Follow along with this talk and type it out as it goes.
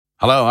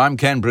Hello, I'm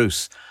Ken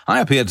Bruce.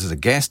 I appeared as a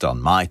guest on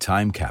My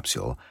Time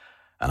Capsule,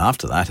 and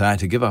after that I had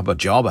to give up a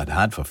job I'd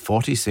had for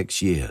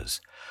 46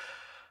 years.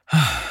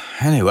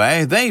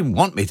 Anyway, they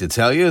want me to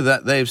tell you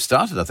that they've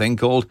started a thing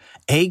called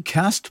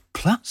Acast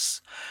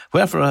Plus,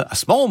 where for a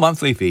small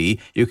monthly fee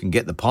you can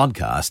get the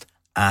podcast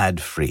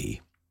ad-free.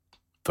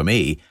 For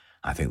me,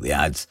 I think the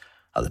ads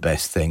are the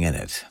best thing in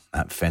it.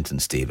 That Fenton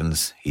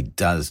Stevens, he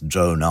does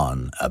drone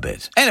on a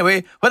bit.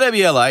 Anyway, whatever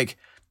you like,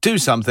 do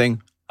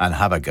something and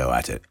have a go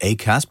at it.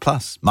 Acast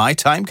Plus, My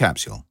Time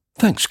Capsule.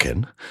 Thanks,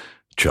 Ken.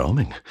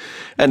 Charming.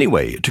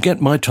 Anyway, to get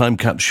My Time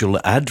Capsule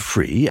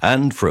ad-free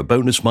and for a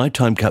bonus My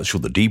Time Capsule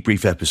The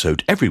Debrief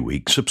episode every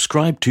week,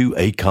 subscribe to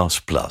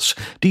Acast Plus.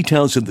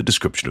 Details in the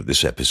description of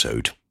this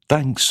episode.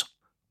 Thanks.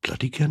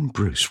 Bloody Ken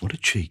Bruce, what a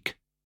cheek.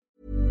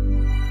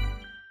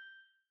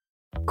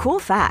 Cool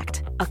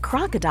fact, a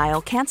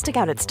crocodile can't stick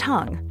out its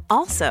tongue.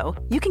 Also,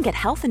 you can get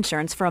health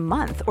insurance for a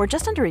month or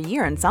just under a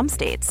year in some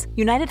states.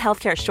 United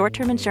Healthcare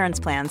short-term insurance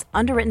plans,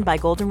 underwritten by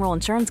Golden Rule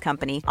Insurance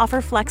Company, offer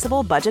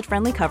flexible,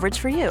 budget-friendly coverage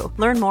for you.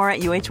 Learn more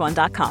at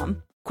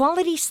uh1.com.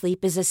 Quality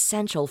sleep is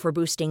essential for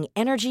boosting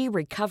energy,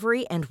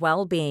 recovery, and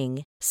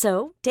well-being.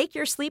 So, take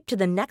your sleep to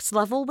the next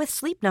level with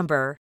Sleep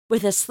Number.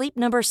 With a Sleep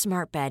Number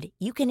smart bed,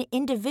 you can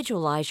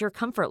individualize your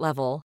comfort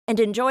level and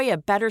enjoy a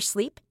better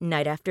sleep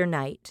night after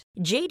night.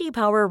 J.D.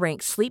 Power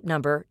ranks Sleep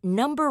Number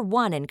number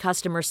 1 in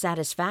customer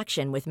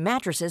satisfaction with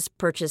mattresses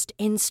purchased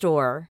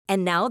in-store.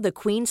 And now the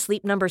Queen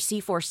Sleep Number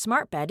C4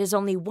 smart bed is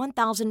only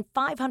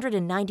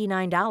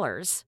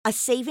 $1,599, a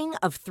saving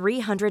of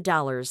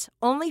 $300,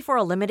 only for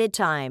a limited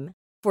time.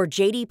 For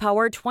J.D.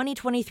 Power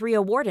 2023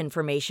 award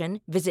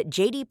information, visit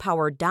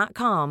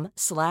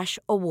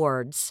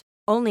jdpower.com/awards.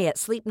 Only at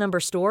Sleep Number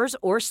stores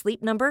or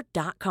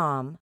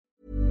sleepnumber.com.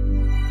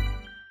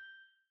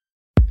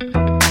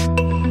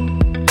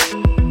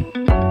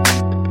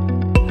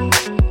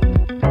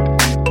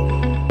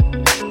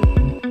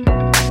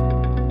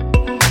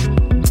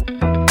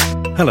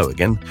 Hello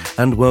again,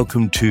 and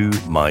welcome to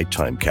My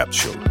Time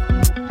Capsule.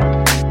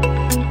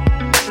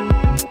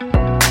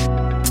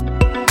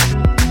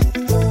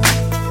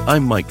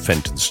 I'm Mike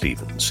Fenton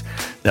Stevens.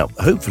 Now,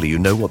 hopefully you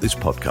know what this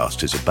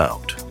podcast is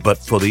about, but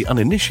for the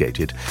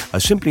uninitiated, I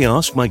simply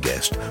ask my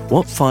guest,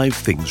 what 5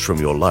 things from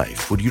your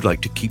life would you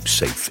like to keep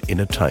safe in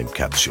a time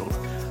capsule?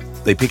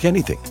 They pick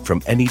anything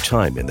from any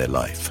time in their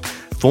life.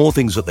 4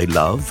 things that they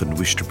love and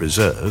wish to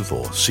preserve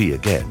or see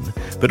again,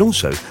 but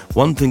also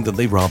 1 thing that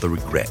they rather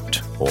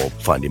regret or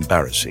find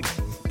embarrassing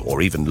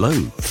or even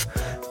loathe.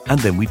 And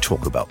then we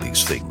talk about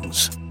these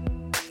things.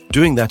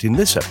 Doing that in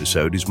this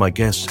episode is my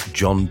guest,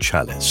 John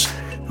Challis,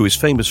 who is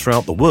famous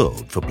throughout the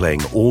world for playing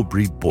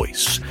Aubrey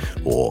Boyce,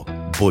 or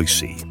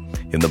Boycie,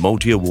 in the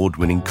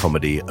multi-award-winning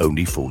comedy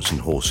Only Fools and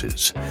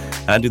Horses,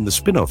 and in the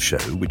spin-off show,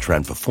 which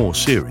ran for 4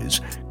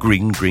 series,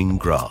 Green Green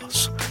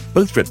Grass,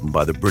 both written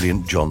by the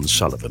brilliant John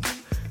Sullivan.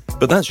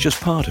 But that's just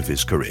part of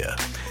his career.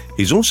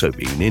 He's also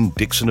been in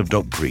Dixon of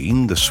Dock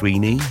Green, The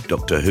Sweeney,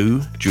 Doctor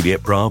Who,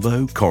 Juliet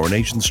Bravo,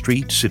 Coronation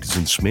Street,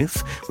 Citizen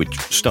Smith, which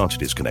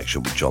started his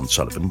connection with John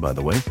Sullivan, by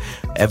the way,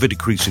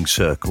 Ever-Decreasing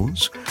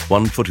Circles,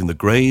 One Foot in the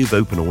Grave,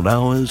 Open All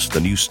Hours, The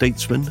New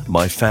Statesman,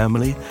 My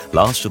Family,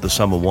 Last of the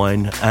Summer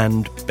Wine,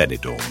 and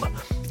Benidorm,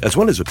 as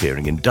well as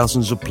appearing in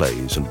dozens of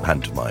plays and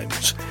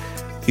pantomimes.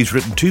 He's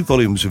written 2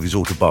 volumes of his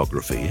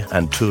autobiography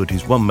and toured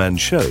his one-man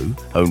show,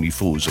 Only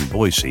Fools and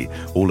Boycie,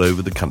 all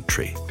over the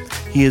country.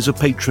 He is a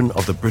patron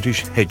of the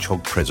British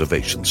Hedgehog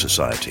Preservation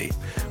Society.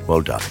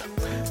 Well done.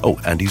 Oh,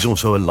 and he's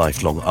also a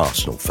lifelong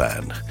Arsenal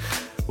fan.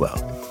 Well,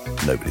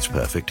 nobody's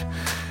perfect.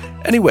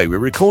 Anyway, we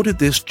recorded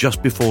this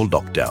just before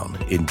lockdown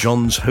in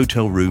John's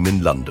hotel room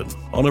in London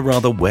on a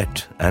rather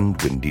wet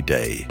and windy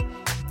day.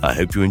 I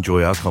hope you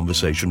enjoy our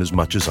conversation as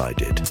much as I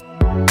did.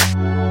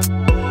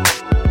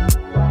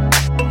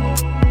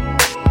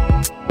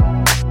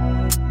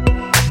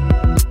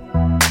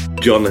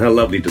 John, how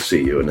lovely to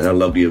see you, and how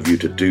lovely of you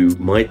to do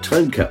My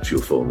Time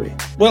Capsule for me.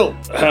 Well,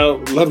 how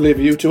lovely of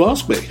you to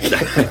ask me.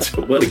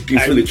 Well, it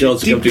gives me the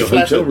chance to come to your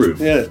hotel room.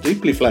 Yeah,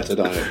 deeply flattered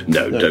I am.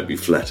 No, don't be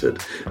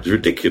flattered. It's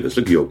ridiculous.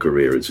 Look at your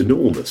career. It's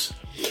enormous.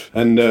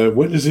 And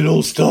when does it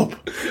all stop?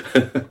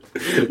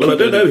 Well, I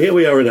don't know. Here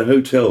we are in a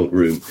hotel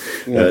room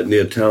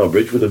near Tower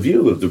Bridge with a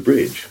view of the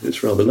bridge.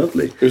 It's rather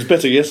lovely. It was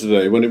better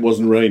yesterday when it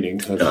wasn't raining.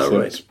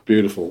 Right. It's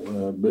beautiful.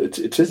 But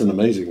it is an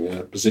amazing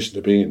position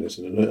to be in,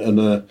 isn't it? And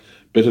a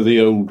bit of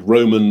the old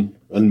Roman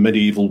and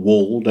medieval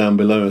wall down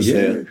below us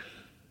here.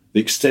 The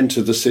extent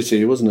of the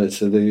city, wasn't it?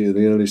 So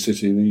the early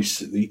city,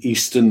 the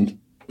eastern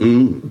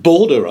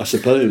border, I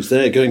suppose,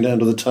 there, going down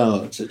to the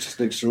tower. It's just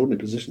an extraordinary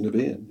position to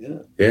be in,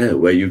 Yeah,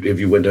 where if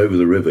you went over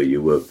the river, you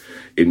were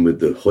in with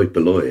the hoi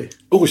polloi.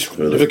 Oh, we should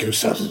never go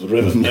south of the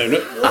river. No.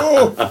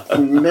 Oh,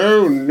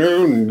 no.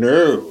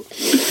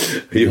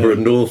 You're a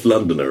North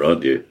Londoner,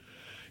 aren't you?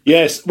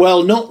 Yes,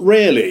 well, not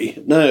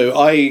really. No,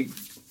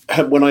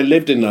 when I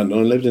lived in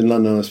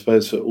London, I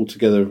suppose, for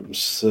altogether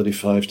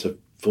 35 to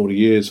 40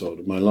 years old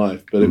of my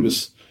life, but it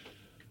was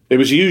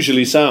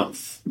usually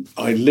south.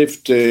 I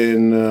lived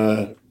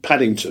in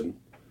Paddington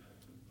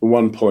at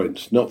one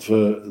point, not for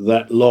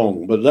that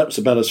long, but that was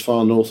about as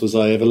far north as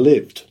I ever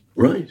lived.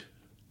 Right.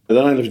 And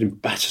then I lived in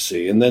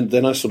Battersea, and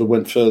then I sort of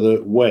went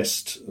further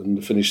west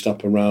and finished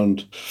up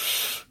around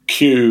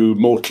Kew,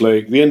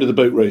 Mortlake, the end of the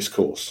boat race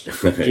course.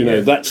 You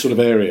know, that sort of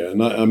area.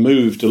 And I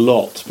moved a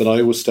lot, but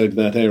I always stayed in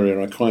that area.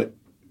 And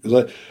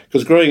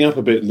because growing up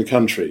a bit in the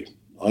country,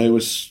 I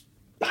was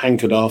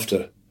hankered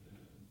after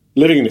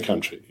living in the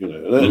country, you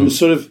know. And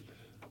sort of,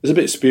 it's a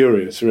bit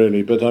spurious,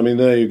 really. But, I mean,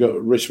 there you've got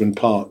Richmond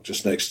Park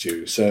just next to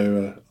you.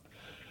 So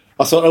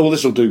I thought, oh, well,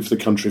 this will do for the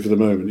country for the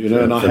moment, you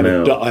know. And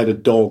I had a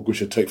dog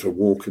which I'd take for a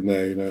walk in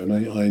there, you know, and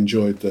I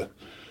enjoyed the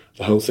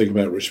whole thing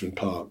about Richmond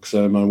Park.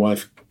 So my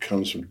wife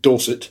comes from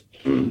Dorset.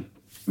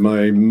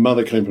 My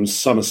mother came from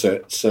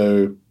Somerset,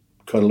 so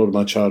quite a lot of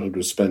my childhood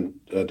was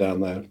spent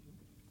down there.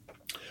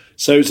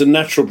 So it's a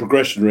natural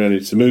progression, really,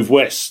 to move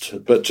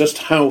west. But just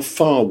how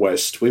far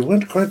west, we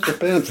weren't quite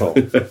prepared for.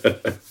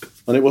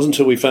 And it wasn't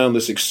until we found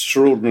this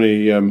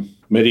extraordinary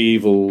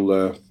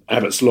medieval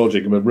Abbot's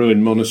Lodging of a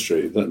ruined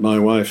monastery that my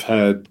wife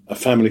had a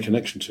family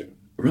connection to,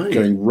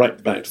 going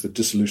right back to the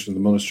dissolution of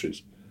the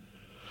monasteries.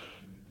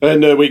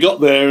 And we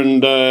got there,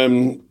 and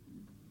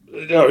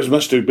it was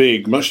much too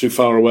big, much too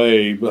far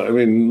away. But, I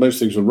mean, most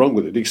things were wrong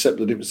with it, except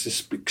that it was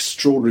this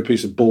extraordinary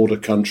piece of border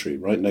country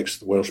right next to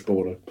the Welsh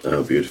border.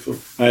 Oh, beautiful.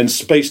 And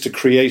space to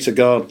create a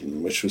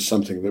garden, which was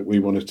something that we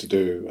wanted to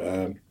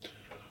do.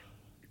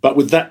 But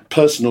with that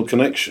personal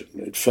connection,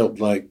 it felt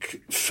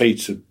like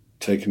fate had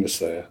taken us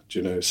there,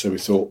 you know. So we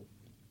thought,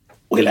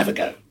 we'll have a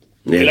go.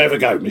 Yeah. We'll have a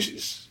go,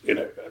 Mrs., you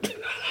know.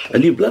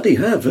 And you bloody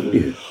have, haven't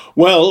you?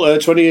 Well,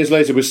 20 years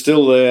later, we're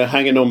still there,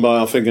 hanging on by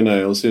our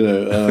fingernails, you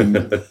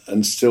know,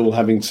 and still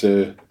having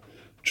to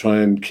try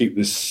and keep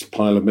this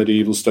pile of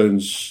medieval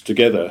stones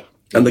together.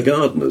 And the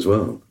garden as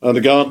well.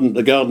 The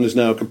garden is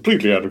now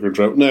completely out of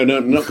control. No,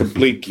 not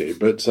completely,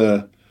 but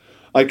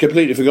I'd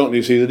completely forgotten,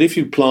 you see, that if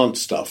you plant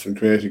stuff and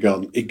create a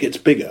garden, it gets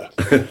bigger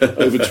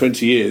over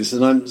 20 years.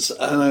 And I'm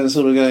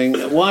sort of going,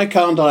 why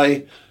can't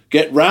I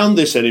get round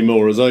this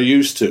anymore as I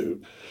used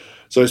to?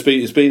 So it's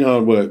been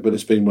hard work, but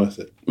it's been worth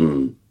it.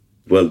 Mm.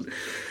 Well,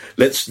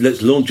 let's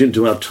launch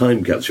into our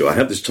time capsule. I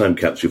have this time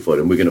capsule for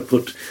you, and we're going to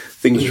put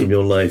things from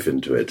your life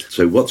into it.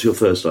 So what's your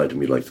first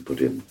item you'd like to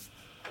put in?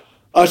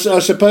 I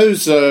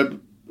suppose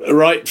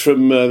right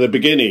from the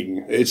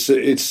beginning, it's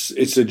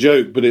a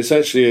joke, but it's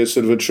actually a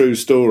sort of a true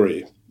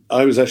story.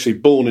 I was actually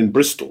born in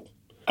Bristol,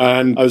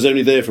 and I was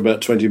only there for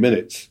about 20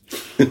 minutes.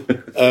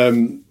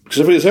 Because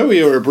everybody says, oh,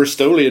 you're a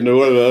Bristolian,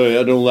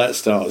 and all that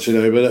starts, you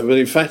know. But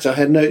in fact, I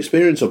had no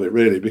experience of it,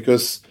 really,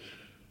 because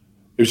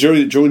it was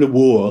during the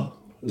war,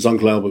 as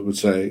Uncle Albert would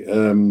say.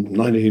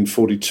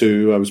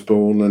 1942, I was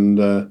born,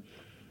 and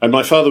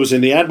my father was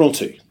in the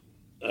Admiralty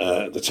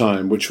at the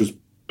time, which was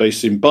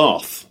based in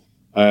Bath.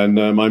 And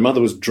my mother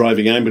was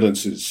driving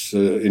ambulances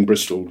in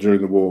Bristol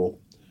during the war.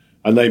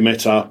 And they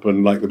met up,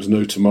 and like there was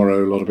no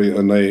tomorrow, a lot of people,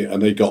 and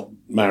they got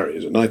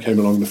married. And I came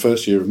along the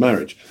first year of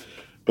marriage.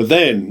 But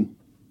then,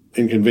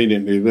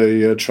 inconveniently,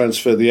 they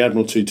transferred the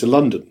Admiralty to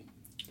London.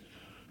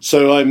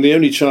 So I'm the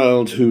only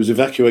child who was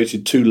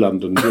evacuated to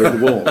London during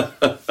the war.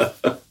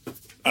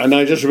 And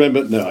I just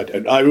remember, no, I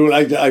don't.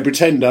 I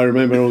pretend I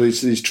remember all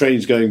these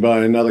trains going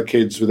by and other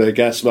kids with their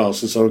gas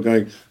masks and so on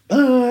going,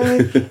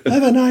 bye,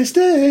 have a nice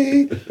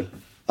day.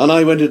 And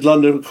I went to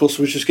London, of course,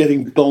 was just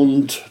getting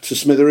bombed to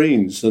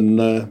smithereens. And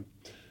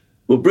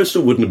well,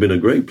 Bristol wouldn't have been a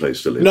great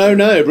place to live.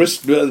 No,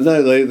 Bristol.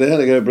 No, they had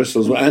to go to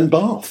Bristol as well, and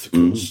Bath, of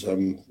course.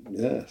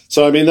 Yeah.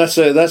 So I mean, that's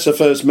a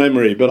first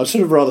memory, but I'm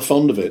sort of rather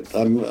fond of it.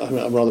 I'm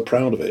rather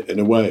proud of it in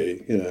a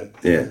way, you know.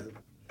 Yeah.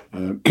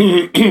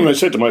 I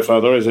said to my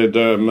father, I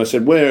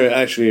said, where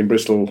actually in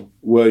Bristol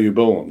were you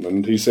born?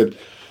 And he said,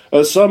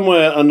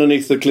 somewhere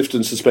underneath the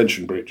Clifton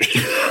Suspension Bridge.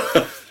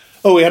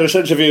 Oh, he had a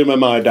sense of humour,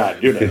 my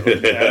dad, you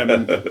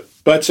know.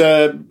 But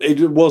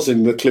it was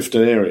in the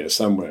Clifton area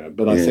somewhere.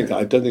 But I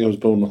don't think I was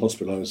born in the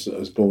hospital. I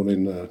was born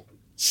in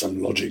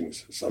some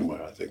lodgings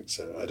somewhere, I think.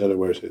 So I don't know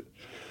where it is.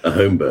 A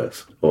home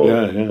birth or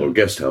a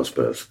guest house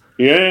birth.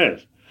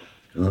 Yes.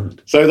 Right.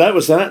 So that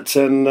was that.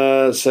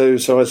 And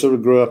so I sort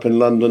of grew up in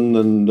London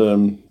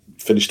and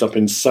finished up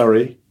in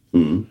Surrey.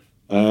 Mm.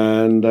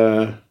 And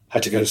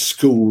had to go to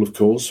school, of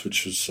course,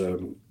 which was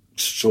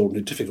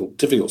extraordinarily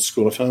difficult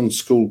school. I found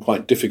school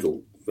quite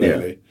difficult,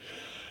 really. Yeah.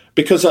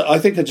 Because I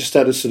think I just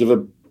had a sort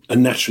of a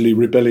naturally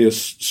rebellious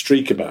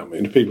streak about me.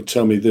 And people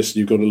tell me this,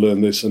 you've got to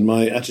learn this. And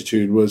my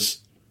attitude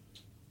was,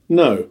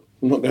 no,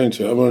 I'm not going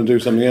to. I want to do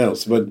something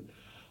else. But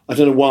I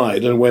don't know why. I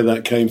don't know where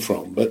that came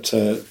from. But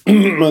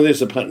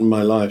there's a pattern in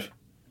my life.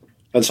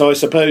 And so I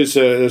suppose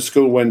as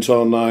school went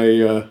on,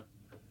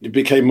 it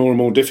became more and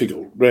more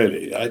difficult,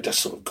 really. I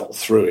just sort of got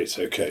through it,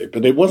 okay.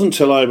 But it wasn't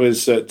until I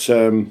was at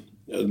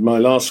my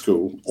last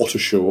school,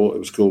 Ottershaw, it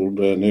was called,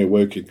 near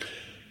Woking,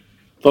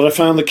 that I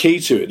found the key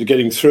to it, to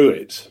getting through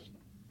it.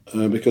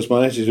 Because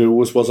my attitude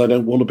always was, I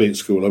don't want to be at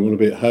school, I want to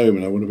be at home,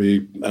 and I want to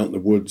be out in the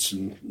woods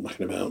and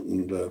mucking about,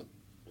 and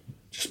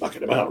just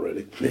mucking about,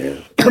 really.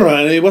 Yeah.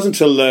 And it wasn't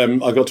until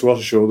I got to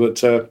Ottershaw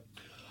that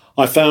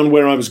I found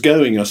where I was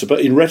going, I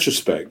suppose. In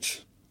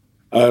retrospect,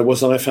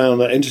 was I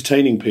found that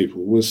entertaining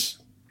people was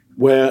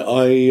where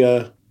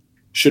I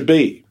should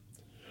be.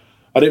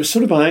 And it was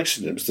sort of by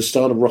accident. It was the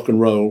start of rock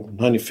and roll,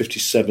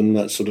 1957,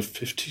 that sort of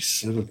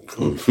 57.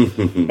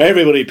 God.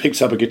 Everybody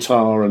picked up a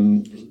guitar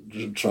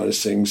and tried to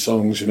sing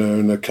songs,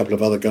 and a couple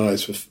of other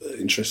guys were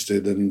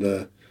interested.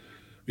 And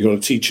we got a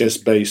T-chess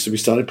bass, so we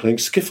started playing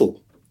skiffle.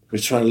 We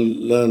tried to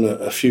learn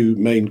a few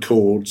main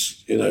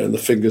chords, and the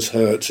fingers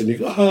hurt, and you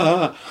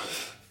go,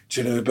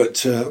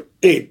 but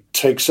it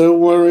takes a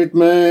worried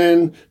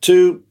man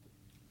to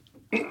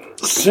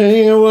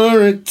sing a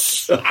word.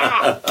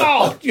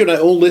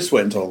 All this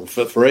went on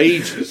for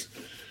ages.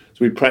 So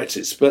we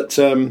practiced, but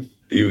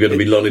you were going to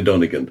be Lonnie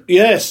Donegan.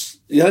 Yes,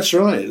 that's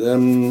right.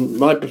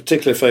 My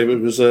particular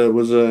favourite was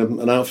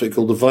an outfit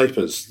called the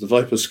Vipers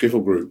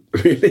Skiffle Group.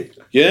 Really?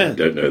 Yeah, I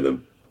don't know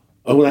them.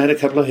 Oh, they had a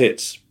couple of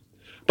hits,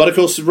 but of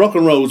course, rock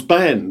and roll was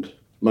banned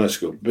my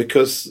school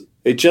because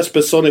it just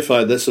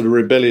personified that sort of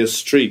rebellious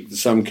streak that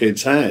some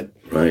kids had.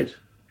 Right.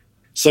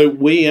 So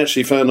we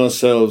actually found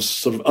ourselves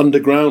sort of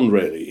underground,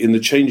 really, in the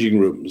changing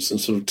rooms,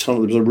 and sort of there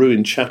was a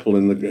ruined chapel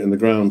in the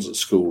grounds at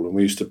school, and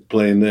we used to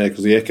play in there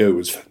because the echo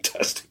was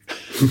fantastic.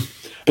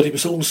 But it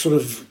was all sort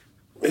of,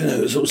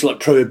 it was like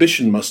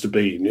Prohibition must have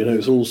been, it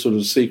was all sort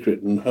of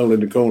secret and hole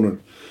in the corner.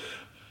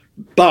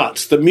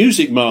 But the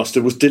music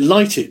master was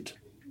delighted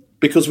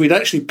because we'd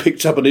actually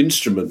picked up an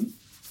instrument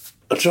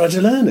and tried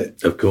to learn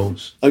it. Of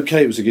course.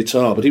 Okay, it was a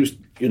guitar, but he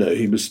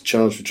was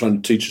charged with trying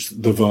to teach us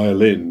the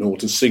violin or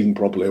to sing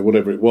properly or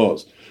whatever it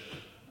was.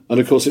 And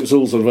of course, it was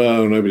all sort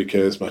of, nobody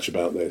cares much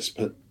about this.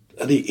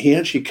 And he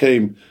actually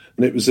came,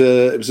 and it was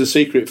a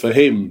secret for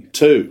him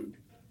too.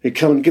 He'd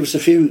come and give us a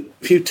few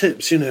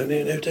tips,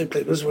 don't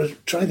play,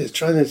 try this.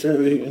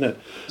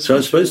 So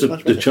I suppose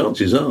the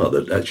chances are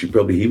that actually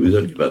probably he was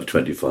only about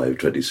 25,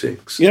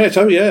 26. Yeah,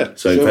 oh yeah.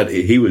 So in fact,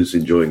 he was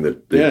enjoying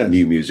the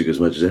new music as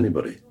much as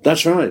anybody.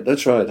 That's right.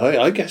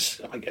 I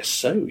guess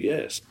so,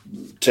 yes.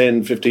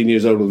 10, 15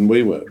 years older than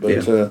we were.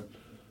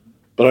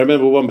 But I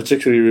remember one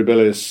particularly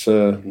rebellious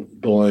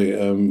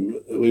boy.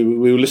 We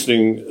were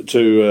listening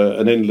to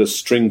an endless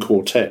string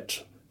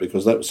quartet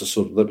because that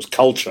was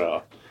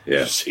culture.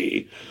 Yeah. You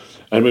see,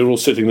 and we were all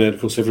sitting there.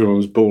 Of course, everyone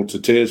was bored to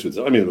tears with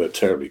it. I mean, they were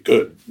terribly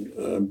good,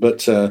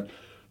 but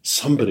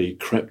somebody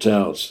crept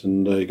out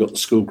and he got the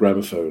school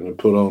gramophone and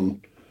put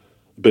on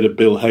a bit of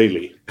Bill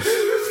Haley,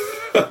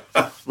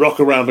 Rock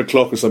Around the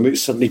Clock or something. It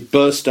suddenly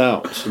burst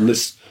out, and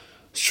this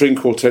string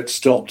quartet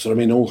stopped. I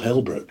mean, all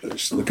hell broke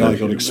loose. The guy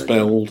got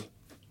expelled.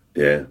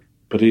 Yeah,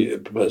 but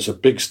it's a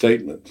big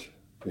statement,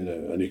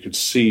 and you could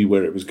see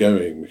where it was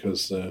going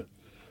because.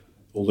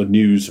 All the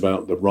news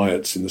about the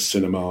riots in the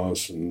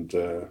cinemas and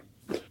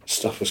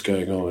stuff was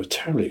going on. A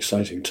terribly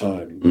exciting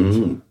time.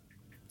 Mm-hmm.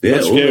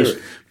 Yeah, almost.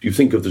 You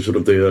think of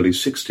the early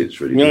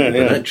 60s, really. Yeah,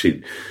 but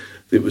actually,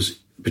 it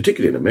was,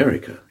 particularly in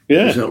America,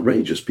 it was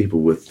outrageous.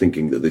 People were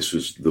thinking that this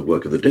was the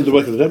work of the devil. The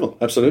work of the devil,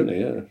 absolutely,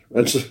 yeah.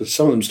 And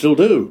some of them still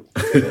do.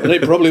 And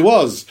it probably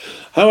was.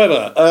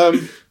 However,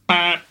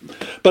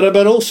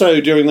 but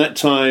also during that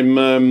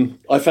time,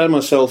 I found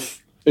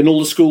myself in all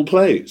the school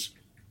plays.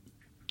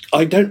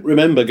 I don't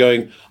remember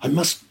going, I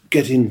must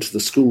get into the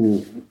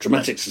school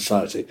dramatic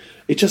society.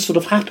 It just sort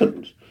of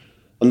happened.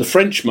 And the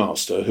French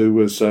master, who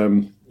was, I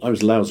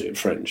was lousy at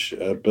French,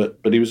 but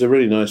he was a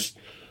really nice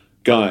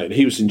guy, and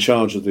he was in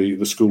charge of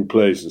the school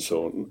plays and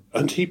so on.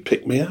 And he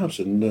picked me out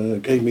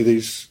and gave me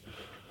these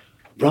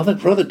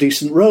rather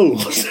decent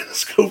roles in the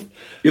school.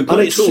 You're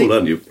quite tall,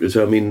 aren't you?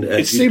 So, I mean,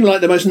 it seemed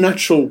like the most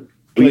natural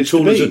Were you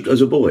tall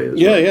as a boy?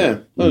 As well? Yeah.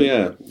 Oh,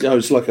 yeah. I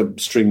was like a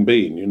string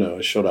bean,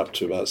 I shot up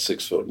to about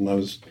 6 foot, and I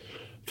was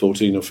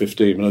 14 or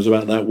 15, and I was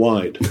about that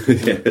wide.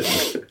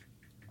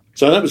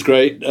 So that was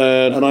great,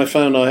 and I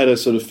found I had a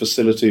sort of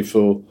facility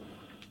for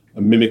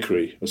a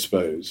mimicry, I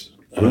suppose.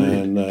 Right.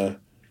 And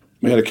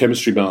we had a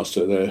chemistry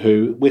master there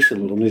who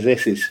whistled on his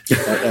S's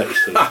like that, you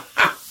see.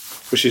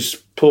 Which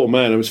is, poor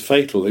man, it was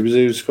fatal. He was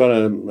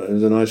a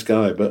nice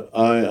guy, but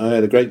I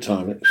had a great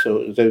time.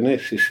 So doing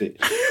this, you see,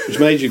 which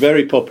made you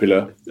very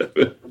popular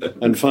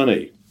and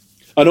funny.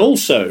 And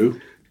also,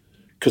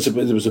 because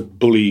there was a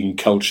bullying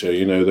culture,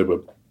 there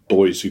were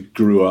boys who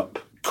grew up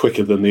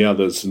quicker than the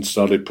others and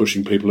started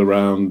pushing people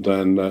around,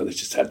 and they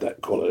just had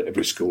that quality.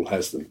 Every school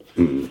has them.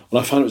 Mm. And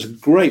I found it was a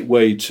great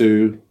way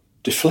to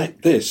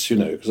deflect this,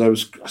 because I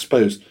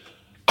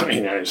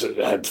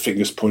had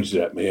fingers pointed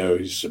at me. Oh,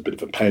 he's a bit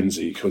of a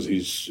pansy because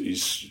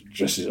he's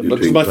dresses.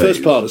 But my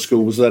first part of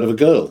school was that of a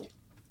girl,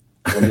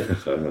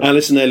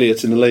 Alison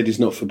Elliott in The Ladies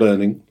Not for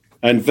Burning,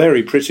 and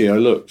very pretty I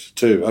looked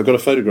too. I got a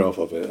photograph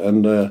of it,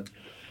 and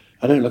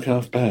I don't look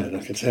half bad, I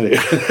can tell you.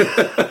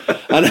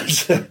 And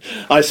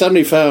I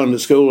suddenly found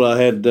at school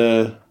I had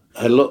a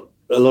lot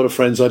of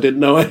friends I didn't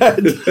know I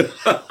had.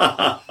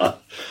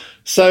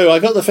 So I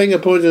got the finger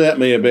pointed at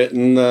me a bit,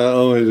 and it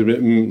was a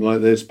bit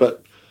like this,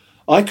 but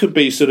I could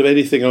be sort of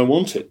anything I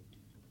wanted.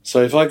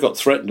 So if I got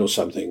threatened or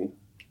something,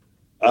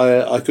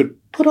 I could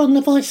put on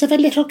the voice of a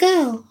little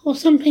girl or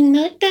something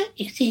like that,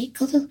 you see,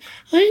 because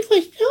I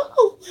was,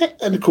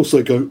 and of course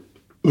they go,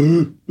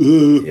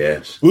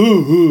 yes,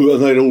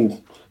 and they'd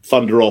all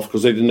thunder off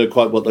because they didn't know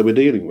quite what they were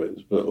dealing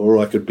with. Or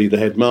I could be the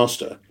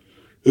headmaster.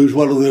 Who's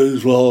one of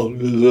those?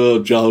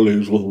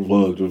 Charlie's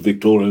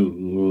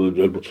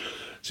Victoria.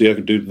 See, I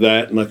could do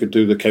that, and I could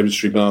do the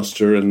chemistry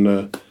master,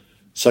 and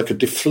so I could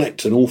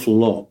deflect an awful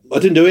lot. I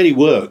didn't do any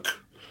work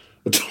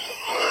at all.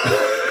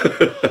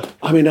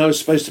 I mean, I was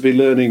supposed to be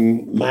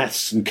learning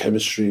maths and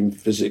chemistry and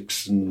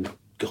physics and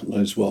God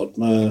knows what.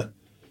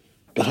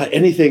 But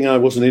anything I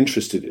wasn't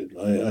interested in,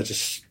 I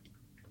just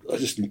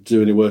didn't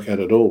do any work at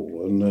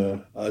all.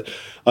 And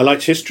I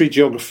liked history,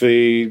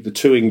 geography, the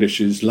two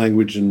Englishes,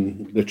 language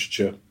and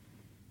literature,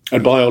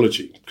 and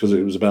biology, because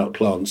it was about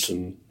plants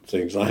and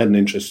things. I had an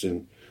interest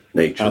in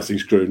nature, how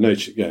things grew,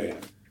 nature, yeah.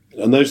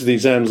 And those are the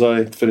exams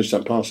I finished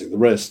up passing. The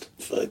rest,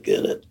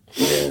 forget it.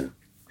 Yeah.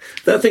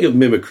 That thing of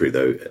mimicry,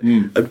 though,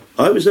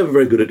 I was never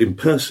very good at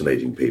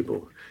impersonating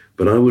people,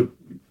 but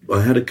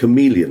I had a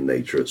chameleon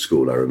nature at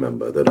school, I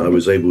remember, that I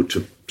was able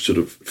to sort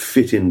of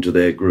fit into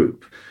their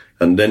group,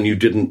 and then you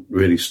didn't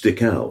really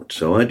stick out.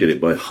 So I did it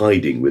by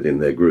hiding within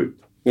their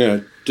group. Yeah.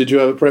 Did you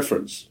have a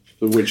preference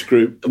for which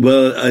group?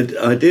 Well,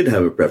 I did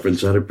have a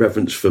preference. I had a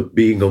preference for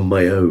being on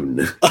my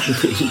own.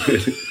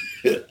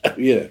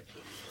 Yeah.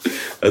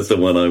 That's the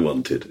one I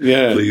wanted.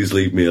 Yeah. Please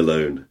leave me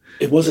alone.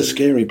 It was a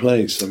scary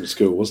place, some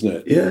school, wasn't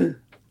it? Yeah,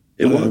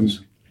 it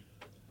was.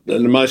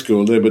 And in my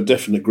school, there were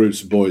definite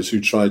groups of boys who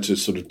tried to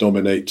sort of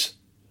dominate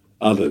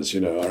others.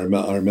 You know,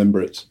 I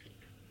remember it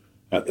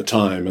at the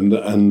time, and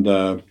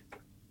it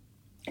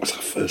was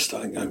our first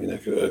thing. I mean,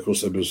 of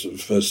course, there was the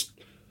first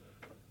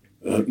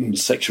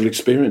sexual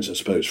experience, I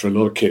suppose, for a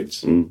lot of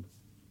kids.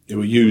 They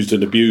were used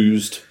and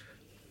abused.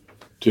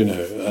 You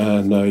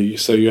know, and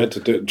so you had to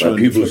try. By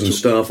pupils and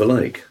staff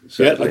alike.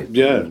 Certainly.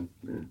 Yeah.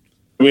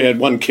 We had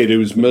one kid who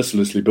was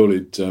mercilessly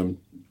bullied. He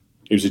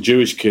was a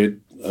Jewish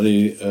kid,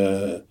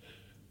 and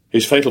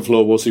his fatal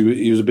flaw was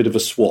he was a bit of a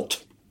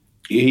swot.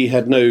 He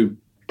had no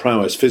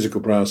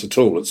physical prowess at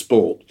all at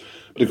sport,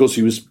 but of course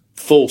he was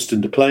forced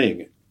into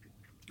playing it,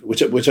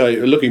 which I,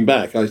 looking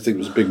back, I think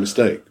was a big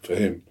mistake for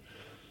him.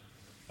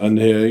 And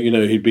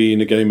he'd be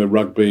in a game of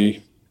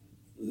rugby,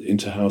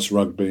 inter-house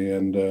rugby,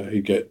 and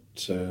he'd get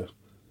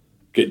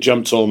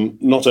jumped on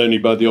not only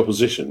by the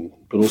opposition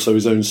but also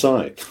his own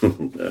side.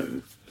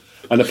 No.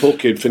 And the poor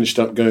kid finished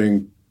up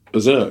going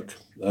berserk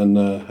and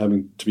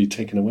having to be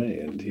taken away,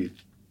 and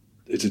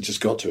it had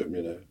just got to him,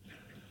 you know.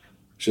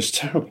 It's just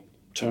terrible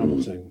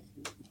thing.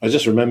 I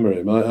just remember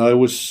him. I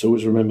always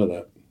remember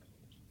that.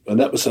 And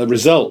that was a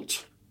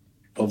result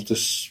of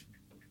this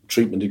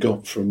treatment he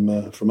got from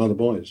other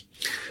boys.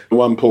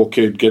 One poor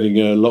kid getting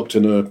locked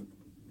in a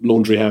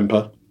laundry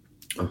hamper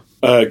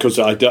because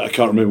I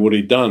can't remember what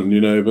he'd done,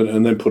 you know,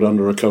 and then put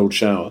under a cold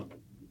shower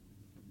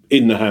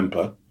in the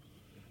hamper.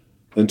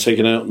 Then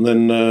taken out and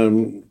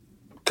then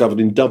covered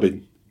in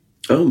dubbing.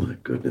 Oh, my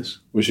goodness.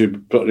 Which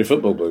you'd put on your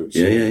football boots.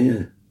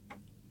 Yeah.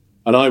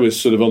 And I was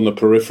sort of on the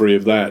periphery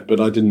of that, but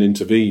I didn't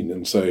intervene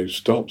and say,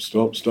 stop,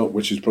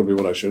 which is probably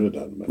what I should have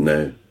done.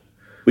 No.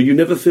 But you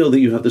never feel that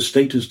you have the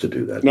status to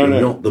do that. No,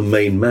 You're not the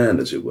main man,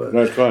 as it were.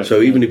 No, that's right.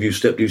 So even if you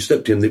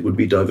stepped in, it would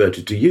be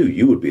diverted to you.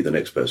 You would be the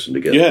next person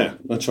to get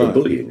that's the right.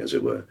 bullying, as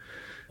it were.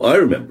 I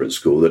remember at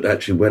school that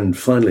actually when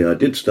finally I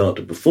did start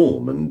to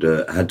perform and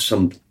had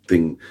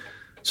something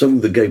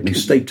that gave me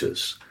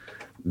status,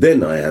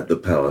 then I had the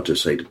power to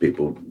say to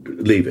people,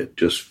 leave it,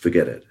 just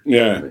forget it.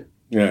 Yeah.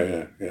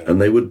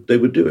 And they would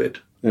do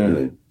it. Yeah. You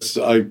know.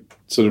 So I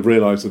sort of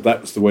realised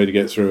that was the way to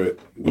get through it,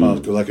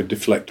 because I could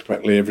deflect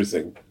practically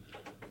everything,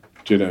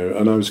 you know,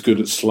 and I was good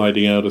at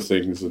sliding out of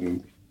things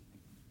and...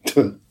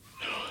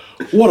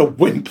 What a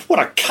wimp! What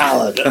a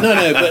coward!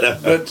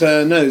 But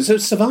no,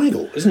 it's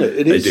survival, isn't it?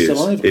 It is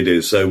survival. It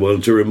is. So,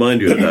 well, to remind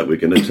you of that, we're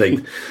going to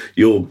take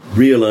your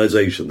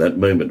realisation, that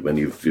moment when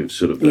you've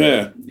sort of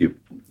you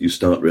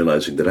start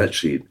realising that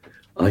actually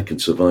I can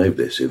survive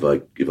this if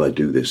I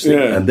do this thing,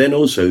 and then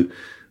also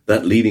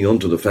that leading on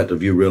to the fact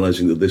of you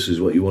realising that this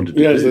is what you wanted to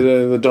do. Yes,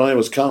 the die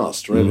was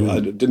cast. Really, I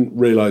didn't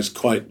realise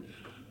quite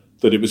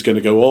that it was going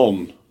to go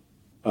on.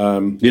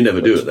 You never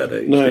do at that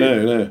age.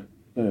 No.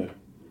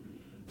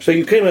 So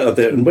you came out of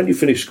there, and when you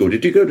finished school,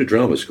 did you go to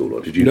drama school,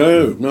 or did you?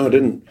 No, I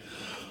didn't.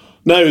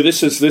 No,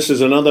 this is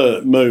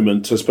another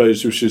moment, I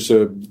suppose, which is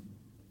a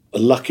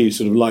lucky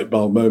sort of light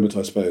bulb moment,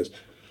 I suppose.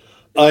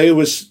 I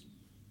always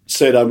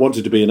said I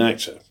wanted to be an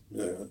actor,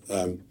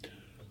 and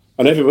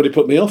everybody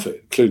put me off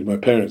it, including my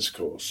parents, of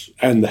course,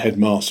 and the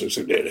headmaster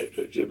said,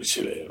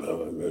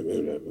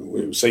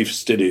 safe,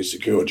 steady,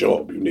 secure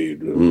job you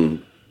need.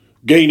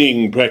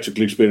 Gaining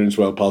practical experience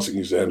while passing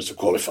exams to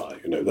qualify,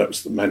 you know, that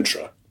was the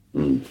mantra.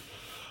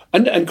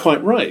 And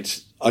quite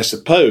right, I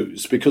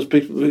suppose, because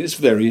it's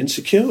very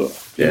insecure.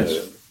 Yes. You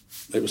know,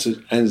 it was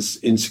as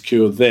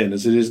insecure then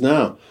as it is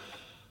now.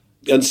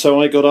 And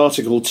so I got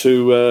articled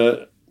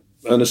to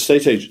an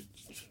estate agent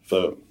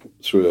firm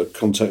through a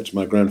contact of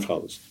my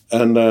grandfather's.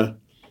 And I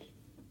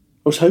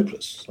was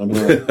hopeless. I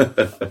mean,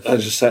 I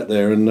just sat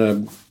there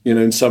and,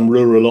 in some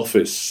rural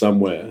office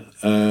somewhere,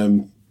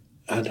 and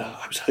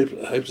I was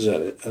hopeless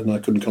at it, and I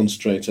couldn't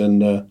concentrate.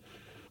 And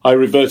I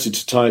reverted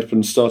to type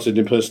and started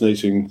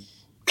impersonating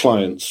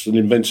clients and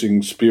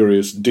inventing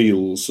spurious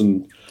deals,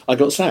 and I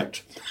got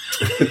sacked.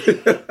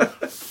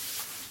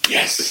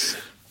 Yes.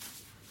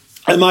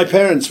 And my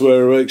parents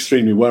were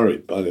extremely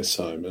worried by this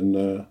time,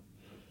 and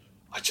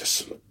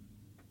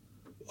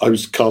I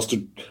was cast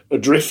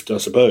adrift, I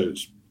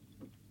suppose.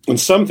 And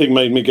something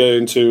made me go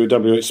into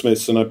W.H.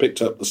 Smith's, and I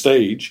picked up the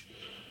stage.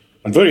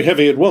 And very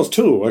heavy it was,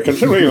 too, I can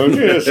tell you,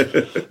 yes.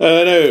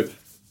 No.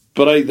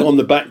 But on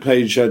the back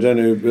page, I don't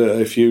know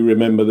if you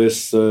remember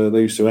this,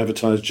 they used to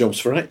advertise jobs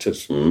for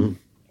actors. Mm.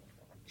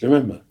 Do you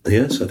remember?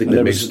 Yes, I think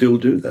they may still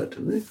do that,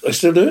 don't they? They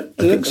still do it?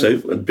 I think so.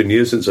 It's been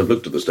years since I've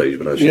looked at the stage,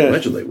 but I should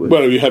imagine they would.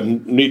 Well, you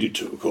haven't needed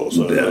to, of course.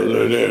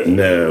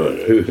 No.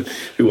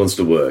 Who wants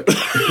to work?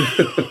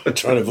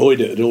 Trying to avoid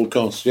it at all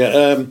costs,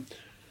 yeah.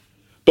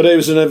 But it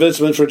was an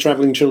advertisement for a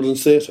travelling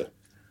children's theatre.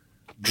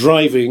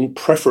 Driving,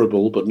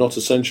 preferable, but not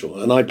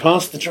essential. And I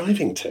passed the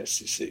driving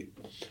test, you see.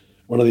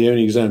 One of the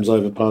only exams I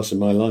ever passed in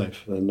my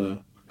life.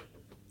 And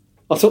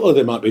I thought,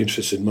 they might be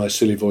interested in my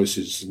silly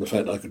voices and the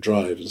fact that I could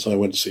drive. And so I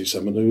went to see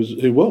someone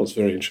who was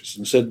very interested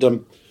and said,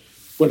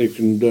 well, you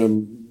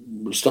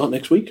can start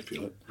next week if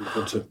you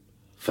like.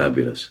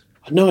 Fabulous.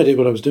 I had no idea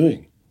what I was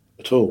doing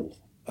at all.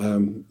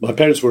 My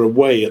parents were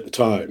away at the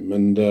time,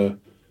 and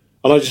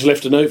I just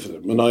left a note for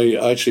them. And I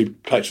actually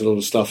packed a lot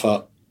of stuff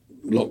up,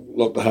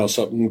 locked the house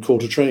up and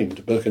caught a train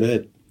to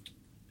Birkenhead.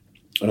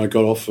 And I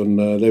got off, and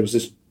there was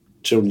this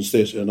children's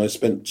theatre, and I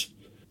spent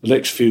the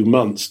next few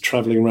months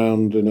travelling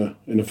around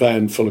in a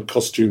van full of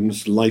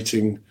costumes,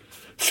 lighting,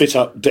 fit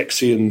up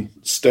Dexian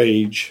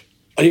stage.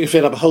 And you could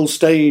fit up a whole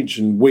stage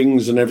and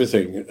wings and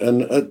everything,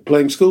 and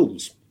playing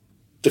schools.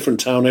 Different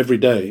town every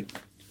day,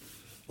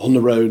 on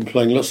the road,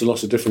 playing lots and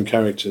lots of different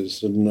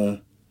characters,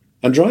 and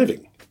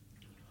driving,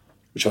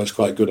 which I was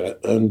quite good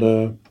at. And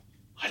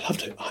I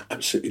loved it. I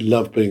absolutely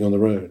loved being on the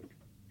road.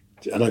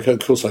 And of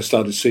course I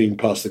started seeing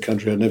parts of the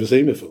country I'd never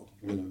seen before.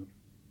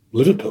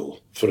 Liverpool,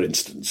 for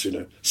instance,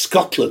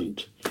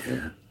 Scotland.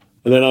 Yeah.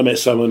 And then I met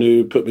someone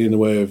who put me in the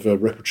way of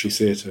repertory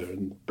theatre.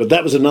 But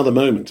that was another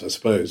moment, I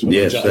suppose.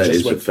 Yes, that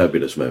is a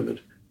fabulous moment.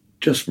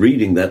 Just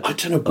reading that. I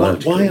don't know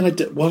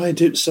why I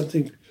did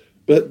something.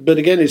 But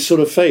again, it's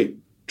sort of fate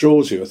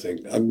draws you, I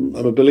think. I'm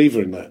a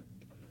believer in that.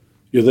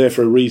 You're there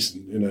for a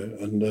reason,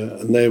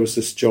 and there was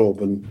this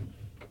job, and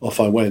off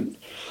I went.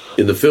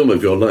 In the film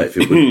of your life,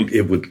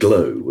 it would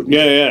glow, wouldn't it?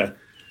 Yeah.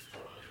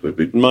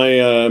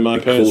 My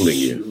parents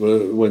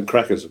you. went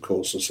crackers, of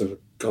course,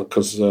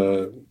 because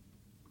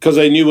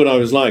they knew what I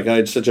was like. I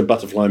had such a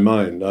butterfly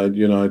mind.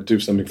 I'd do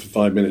something for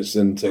 5 minutes,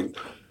 then think,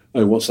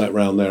 "Oh, what's that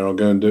round there? I'll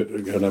go and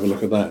have a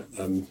look at that."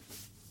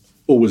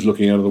 Always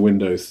looking out of the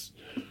windows.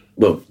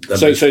 Well,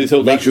 so they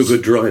thought makes you a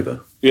good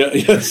driver. Yeah,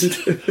 yes.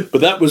 But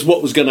that was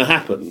what was going to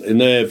happen in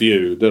their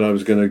view. That I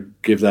was going to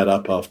give that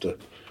up after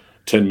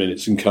 10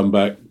 minutes and come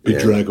back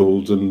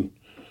bedraggled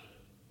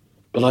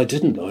But I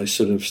didn't. I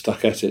sort of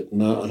stuck at it,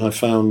 and I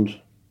found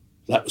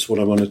that was what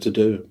I wanted to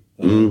do.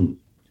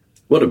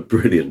 What a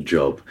brilliant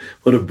job.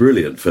 What a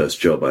brilliant first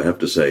job, I have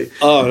to say.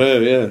 Oh, no,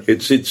 yeah.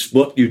 It's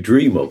what you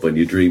dream of when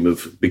you dream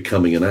of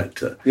becoming an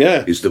actor.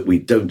 Yeah. Is that we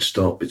don't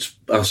stop. It's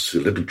us,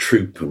 a little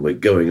troupe, and we're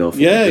going off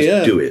and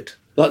just do it.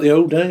 Like the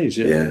old days,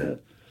 yeah.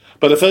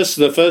 But the first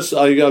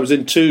I was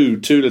in two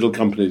little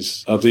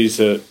companies of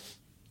these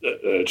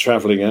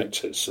travelling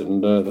actors,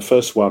 and the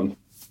first one,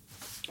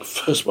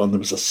 there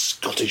was a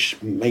Scottish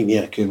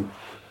maniac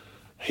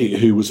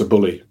who was a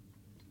bully,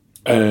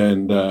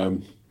 and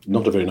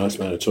not a very nice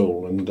man at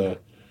all, and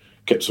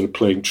kept sort of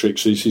playing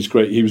tricks. He's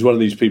great. He was one of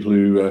these people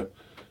who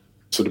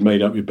sort of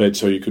made up your bed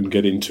so you couldn't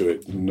get into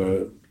it,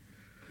 and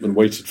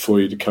waited for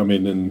you to come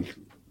in and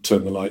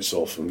turn the lights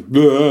off, and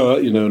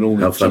and all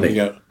that jumping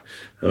out.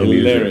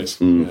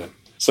 Hilarious. Yeah.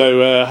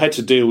 So I had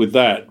to deal with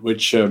that,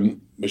 which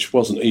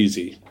wasn't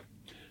easy.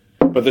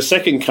 But the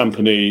second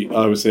company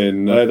I was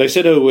in, they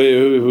said,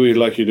 we'd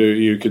like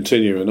you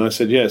continue. And I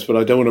said, yes, but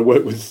I don't want to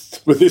work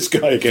with this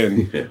guy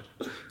again. Yeah.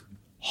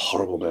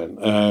 Horrible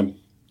man.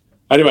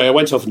 Anyway, I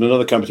went off in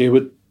another company who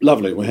were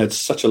lovely. We had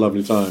such a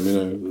lovely time,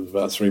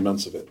 about 3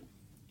 months of it.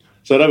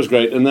 So that was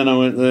great. And then I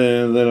went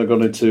there, and then I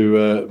got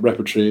into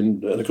repertory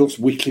and of course,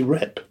 weekly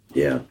rep.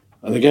 Yeah.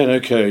 And again,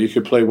 okay, you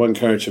could play one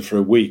character for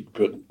a week,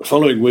 but the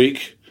following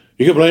week,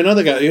 you could play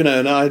another guy, and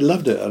I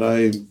loved it.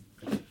 And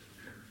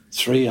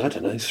 3,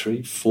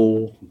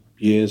 4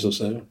 years or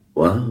so.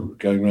 Wow.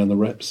 Going around the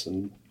reps.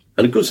 And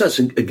of course, that's,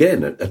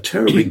 again, a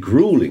terribly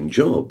gruelling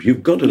job.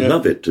 You've got to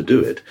love it to do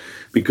it,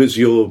 because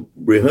you're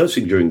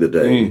rehearsing during the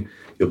day,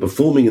 you're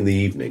performing in the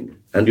evening,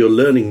 and you're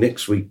learning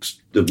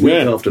the week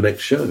after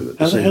next show.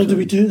 How the hell did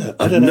we do that?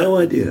 I have no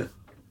idea.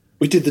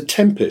 We did The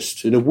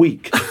Tempest in a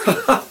week.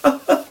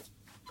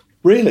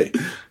 Really?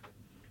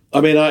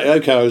 I mean, I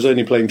was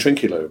only playing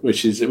Trinculo,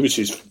 which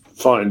is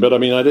fine, but I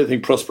mean, I don't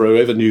think Prospero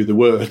ever knew the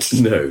words.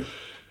 No.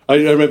 I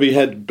remember he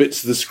had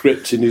bits of the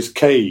script in his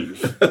cave.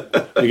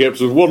 He kept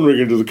sort of wandering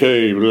into the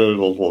cave.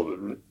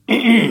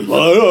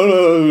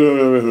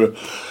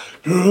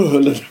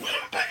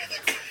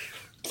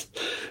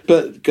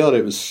 But God,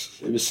 it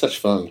was such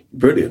fun.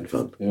 Brilliant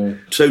fun. Yeah.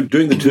 So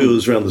doing the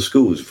tours around the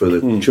schools for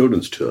the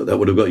children's tour, that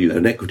would have got you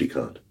an equity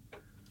card.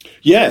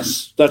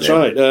 Yes, that's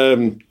right.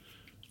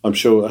 I'm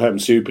sure it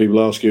happens to you.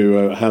 People ask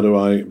you, how do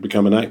I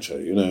become an actor?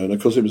 And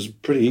of course it was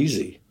pretty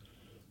easy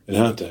in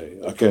our day,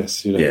 I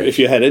guess. If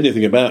you had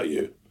anything about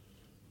you,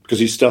 because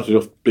he started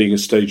off being a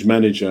stage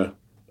manager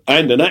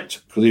and an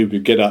actor, because he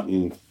would get up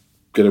and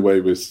get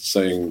away with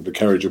saying "the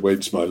carriage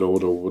awaits, my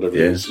lord," or whatever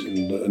it is,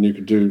 and you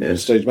could do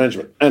stage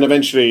management. And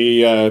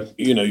eventually,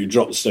 you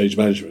drop the stage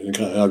management.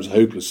 And I was a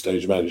hopeless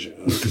stage manager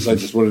because I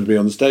just wanted to be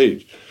on the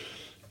stage.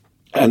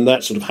 And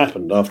that sort of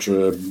happened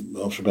after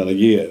about a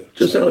year.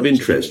 Just out of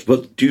interest,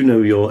 but do you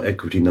know your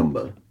equity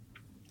number?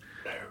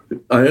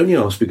 I only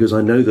ask because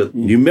I know that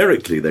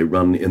numerically they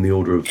run in the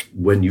order of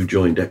when you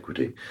joined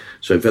Equity.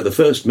 So, in fact, the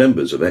first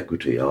members of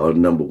Equity are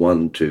number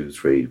 1, 2,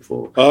 3,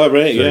 4. Oh,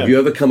 right, so have you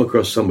ever come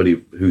across somebody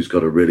who's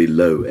got a really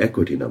low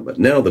equity number?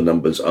 Now the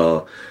numbers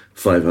are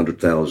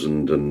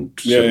 500,000 and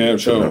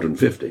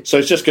 750. Sure. So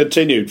it's just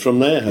continued from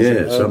there, hasn't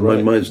it? So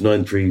mine's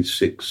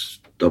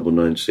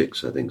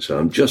 936,996, I think. So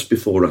I'm just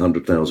before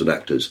 100,000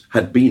 actors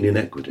had been in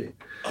Equity.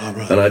 Oh,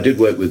 right. And I did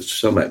work with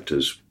some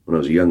actors when I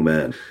was a young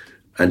man.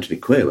 Anthony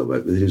Quayle I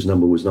worked with, his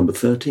number was number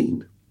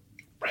 13.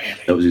 Really?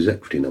 That was his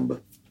equity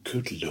number.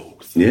 Good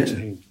Lord,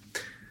 13.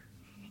 Yeah.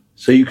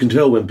 So you can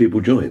tell when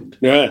people joined.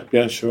 Yeah,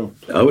 sure.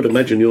 I would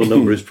imagine your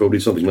number is probably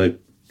something like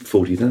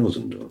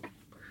 40,000.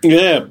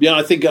 Yeah,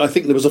 I think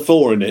there was a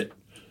 4 in it.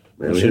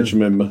 I should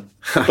remember.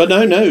 But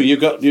no, you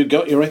got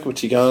your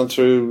equity card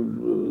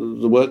through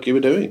the work you were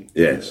doing.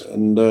 Yes.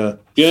 And So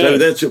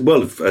that's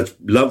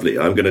lovely.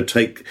 I'm going to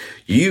take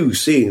you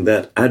seeing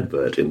that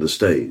advert in the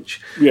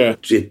stage. Yeah.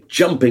 It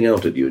jumping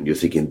out at you and you're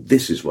thinking,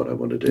 this is what I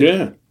want to do.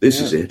 Yeah.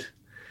 This is it.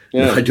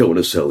 Yeah. I don't want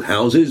to sell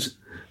houses.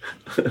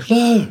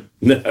 No.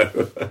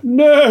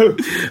 No.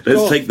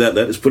 Let's take that.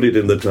 Let's put it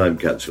in the time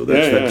capsule.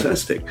 That's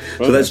fantastic. Right.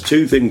 So that's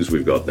 2 things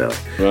we've got now.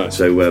 Right.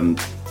 So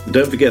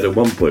don't forget, at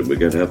one point we're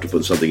going to have to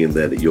put something in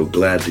there that you're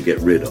glad to get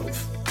rid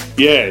of.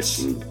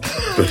 Yes.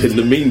 But in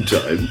the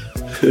meantime,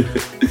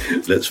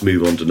 let's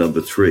move on to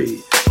number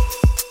 3.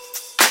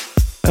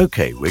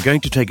 OK, we're going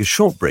to take a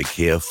short break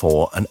here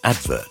for an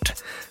advert.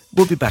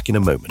 We'll be back in a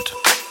moment.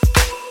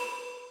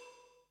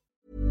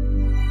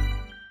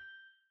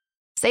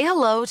 Say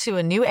hello to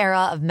a new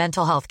era of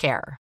mental health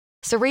care.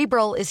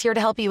 Cerebral is here to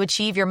help you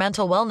achieve your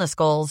mental wellness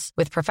goals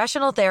with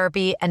professional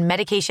therapy and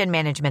medication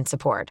management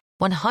support.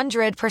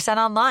 100%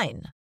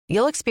 online.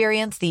 You'll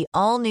experience the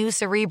all-new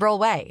Cerebral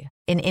Way,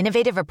 an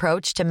innovative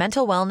approach to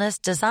mental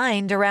wellness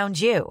designed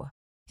around you.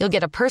 You'll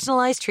get a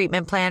personalized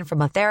treatment plan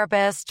from a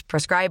therapist,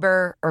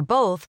 prescriber, or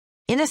both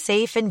in a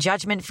safe and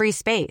judgment-free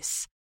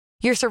space.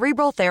 Your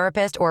Cerebral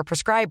therapist or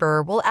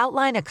prescriber will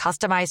outline a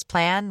customized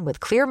plan with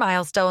clear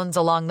milestones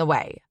along the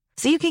way,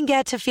 so you can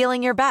get to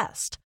feeling your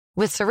best.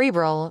 With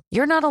Cerebral,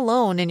 you're not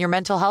alone in your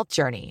mental health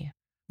journey.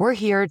 We're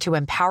here to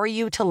empower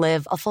you to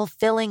live a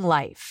fulfilling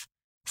life.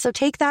 So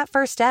take that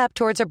first step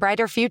towards a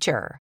brighter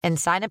future and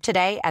sign up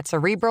today at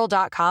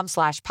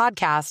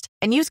Cerebral.com/podcast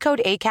and use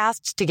code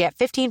ACAST to get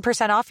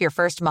 15% off your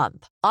first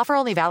month. Offer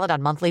only valid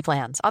on monthly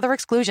plans. Other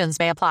exclusions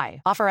may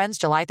apply. Offer ends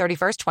July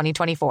 31st,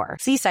 2024.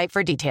 See site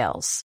for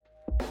details.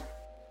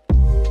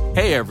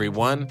 Hey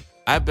everyone,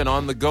 I've been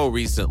on the go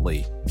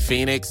recently.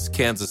 Phoenix,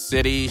 Kansas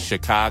City,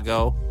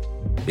 Chicago.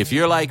 If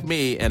you're like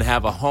me and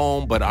have a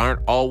home but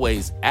aren't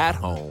always at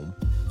home,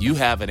 you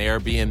have an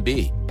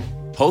Airbnb.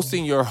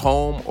 Hosting your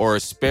home or a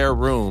spare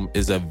room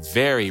is a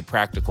very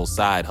practical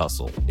side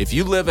hustle. If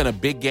you live in a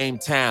big game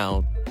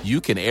town, you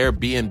can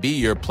Airbnb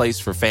your place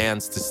for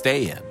fans to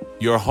stay in.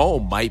 Your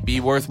home might be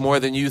worth more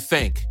than you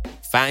think.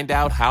 Find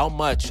out how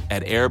much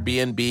at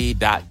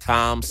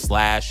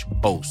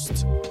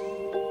airbnb.com/host.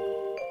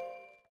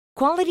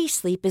 Quality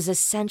sleep is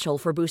essential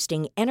for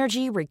boosting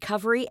energy,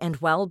 recovery, and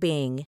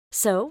well-being.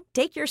 So,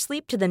 take your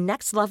sleep to the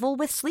next level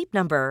with Sleep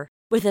Number.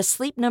 With a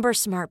Sleep Number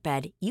smart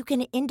bed, you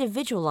can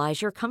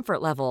individualize your comfort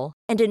level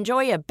and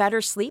enjoy a better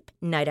sleep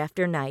night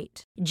after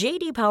night.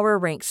 J.D. Power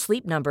ranks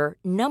Sleep Number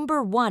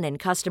number 1 in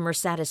customer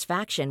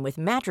satisfaction with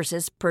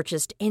mattresses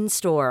purchased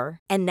in-store.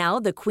 And now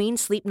the Queen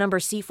Sleep Number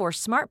C4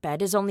 smart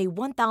bed is only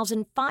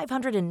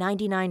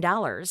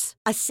 $1,599,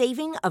 a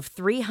saving of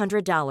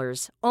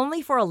 $300,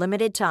 only for a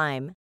limited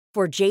time.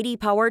 For J.D.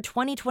 Power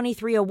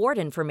 2023 award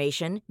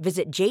information,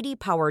 visit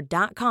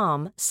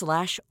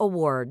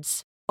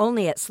jdpower.com/awards.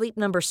 Only at Sleep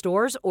Number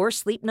stores or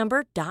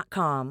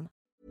sleepnumber.com.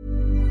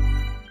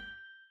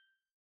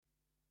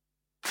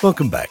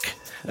 Welcome back.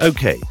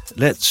 OK,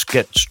 let's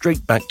get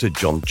straight back to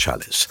John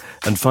Challis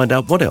and find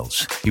out what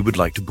else he would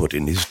like to put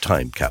in his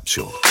time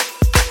capsule.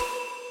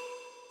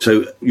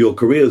 So your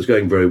career is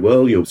going very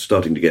well. You're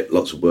starting to get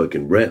lots of work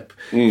in rep.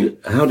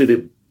 How did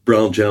it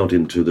branch out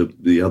into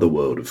the other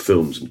world of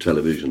films and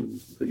television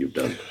that you've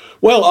done?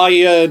 Well,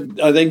 I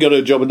then got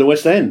a job in the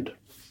West End.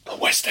 The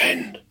West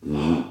End.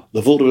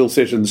 The Vaudeville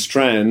Theatre in the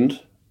Strand.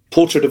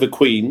 Portrait of a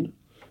Queen. It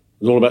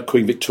was all about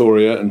Queen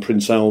Victoria and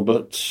Prince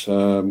Albert.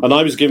 And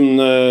I was given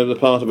the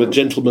part of a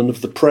gentleman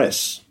of the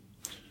press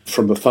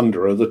from the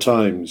Thunderer, the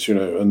Times,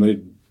 and they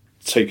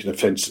taken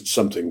offence at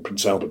something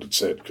Prince Albert had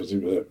said, because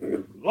it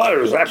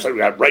was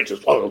absolutely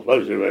outrageous, one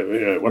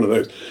of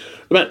those.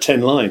 About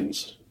 10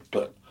 lines.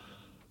 But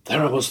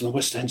there I was on the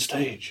West End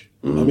stage.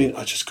 I mean,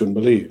 I just couldn't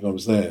believe I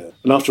was there.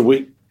 And after a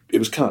week, it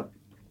was cut.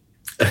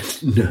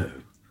 No.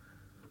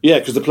 Yeah,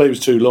 because the play was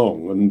too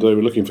long, and they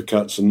were looking for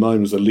cuts, and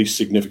mine was the least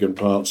significant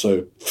part,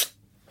 so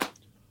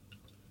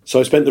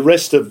I spent the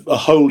rest of a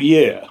whole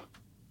year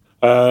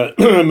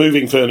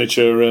moving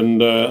furniture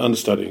and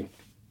understudying,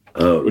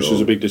 which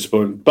was a big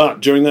disappointment. But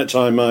during that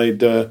time, I'd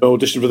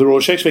auditioned for the Royal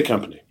Shakespeare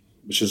Company,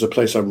 which is a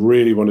place I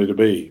really wanted to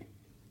be,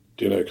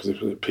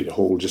 because Peter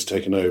Hall had just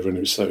taken over, and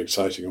it was so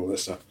exciting, all that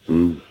stuff.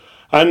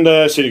 And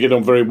seemed to get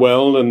on very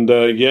well, and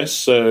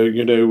yes, we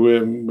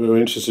were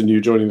interested in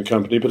you joining the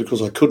company, but of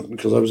course I couldn't,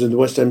 because I was in the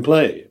West End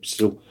play.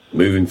 Still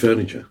moving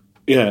furniture.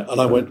 Yeah, and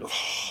I went...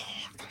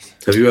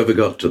 Have you ever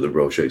got to the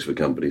Royal Shakespeare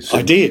Company since?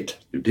 I did.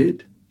 You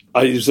did?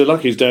 It was the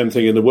luckiest damn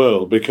thing in the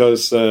world,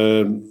 because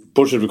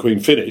Portrait of a Queen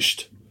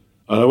finished,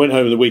 and I went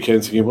home the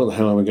weekend thinking, what the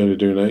hell am I going to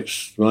do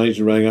next? My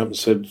agent rang up and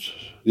said,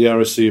 the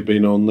RSC have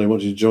been on, they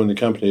want you to join the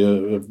company,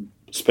 a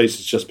space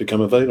has just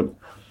become available.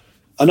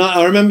 And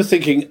I remember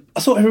thinking, I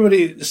thought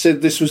everybody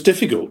said this was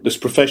difficult, this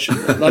profession.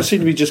 And I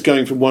seemed to be just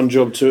going from one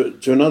job to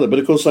another. But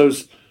of course I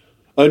was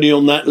only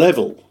on that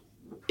level,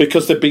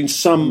 because there'd been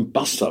some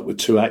bust-up with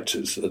 2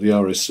 actors at the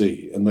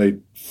RSC, and they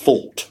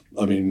fought.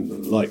 I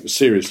mean, like,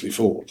 seriously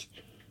fought.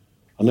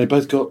 And they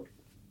both got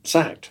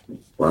sacked.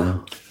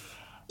 Wow.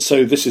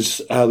 So this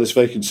is how this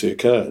vacancy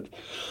occurred.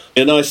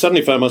 And I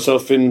suddenly found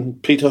myself in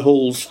Peter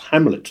Hall's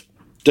Hamlet,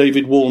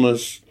 David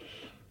Warner's.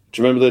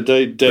 Do you remember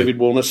the David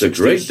Warner 60s? The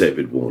great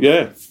David Warner.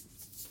 Yeah.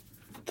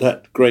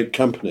 That great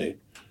company.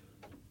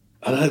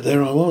 And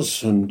there I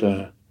was,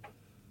 and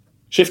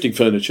shifting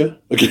furniture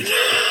again.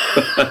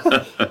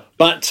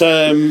 But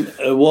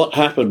what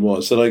happened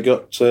was that I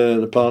got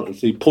the part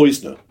of the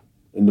poisoner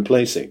in the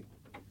play scene.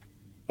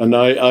 And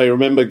I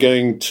remember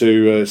going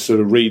to sort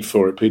of read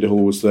for it. Peter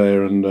Hall was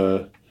there,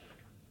 and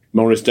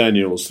Maurice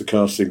Daniels, the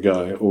casting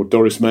guy, or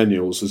Doris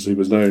Manuels, as he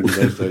was known in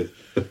those days,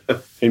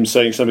 him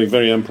saying something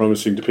very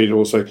unpromising to Peter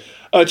Hall, saying,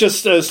 just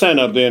stand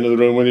up at the end of the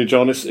room, will you,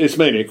 John? It's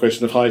mainly a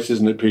question of height,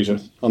 isn't it, Peter?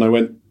 And I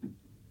went,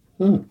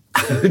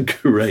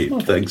 Great,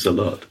 thanks a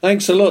lot.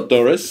 Thanks a lot,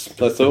 Doris,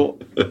 I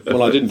thought.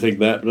 Well, I didn't think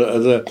that.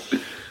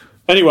 But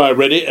anyway, I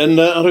read it, and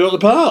I got the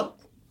part.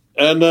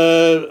 And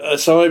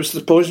so I was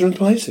the poisoner in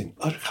play scene.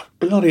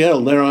 Bloody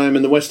hell, there I am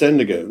in the West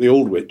End again, the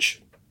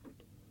Aldwych.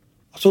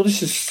 I thought,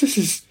 this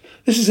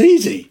is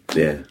easy.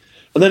 Yeah.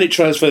 And then it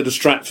transferred to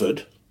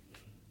Stratford.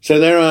 So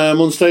there I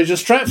am on stage at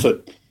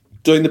Stratford,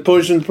 doing the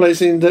poison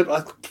placing.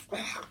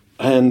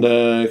 And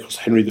of course,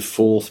 Henry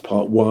IV,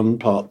 Part 1,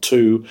 Part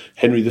 2,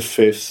 Henry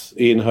V,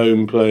 Ian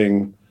Holm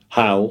playing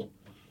Hal,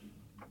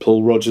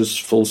 Paul Rogers,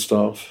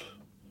 Falstaff.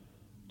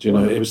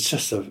 It was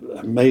just an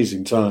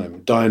amazing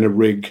time. Diana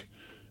Rigg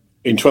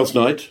in Twelfth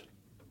Night,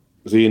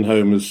 with Ian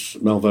Holm as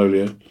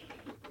Malvolio.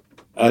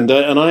 And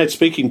I had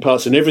speaking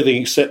parts in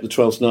everything except the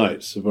Twelfth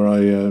Night, where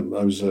I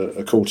was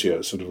a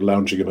courtier, sort of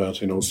lounging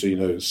about in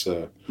Orsino's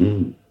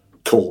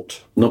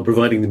court. Not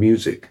providing the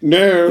music?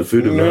 No. The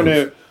food and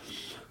arms?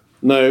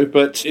 No,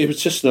 but it was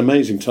just an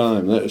amazing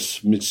time. That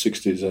was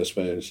mid-60s, I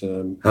suppose.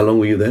 How long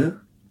were you there?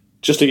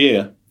 Just a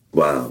year.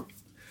 Wow.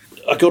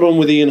 I got on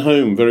with Ian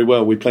Holm very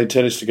well. We played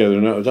tennis together,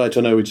 and I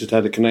don't know, we just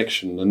had a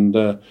connection.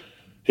 And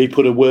he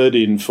put a word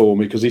in for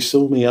me, because he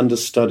saw me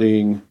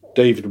understudying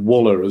David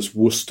Waller as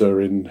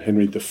Worcester in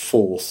Henry IV,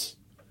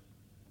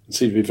 and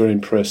seemed to be very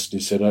impressed. He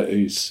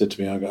said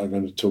to me, I'm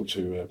going to talk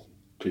to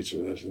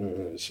Peter.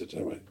 I said,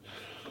 oh, wait.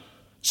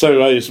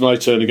 So it's my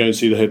turn to go and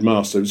see the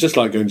headmaster. It was just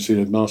like going to see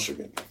the headmaster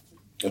again.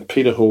 And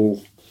Peter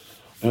Hall,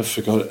 I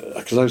forgot,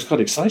 because I was quite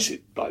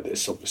excited by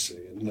this,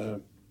 obviously.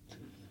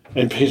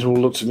 And Peter Hall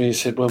looked at me and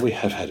said, well, we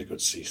have had a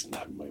good season,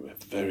 haven't we? We're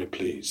very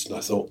pleased. And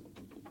I thought...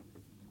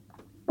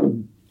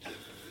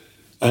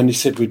 And he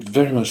said, we'd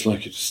very much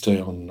like you to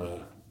stay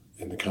on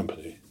in the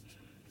company,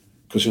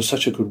 because you're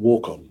such a good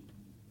walk-on.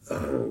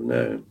 Oh,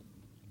 no.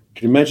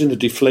 Can you imagine the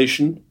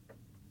deflation?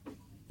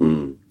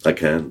 I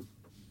can.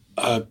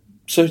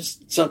 So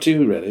it's up to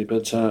you, really,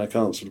 but I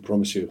can't sort of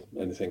promise you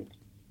anything.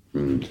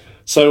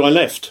 So I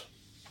left.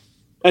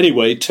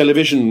 Anyway,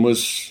 television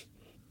was,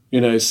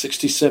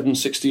 67,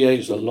 68,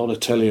 there's a lot of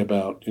telly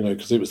about,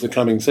 because it was the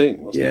coming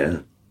thing, wasn't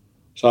it?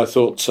 So I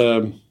thought,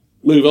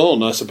 move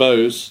on, I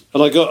suppose.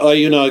 And I got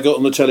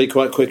on the telly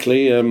quite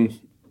quickly.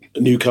 The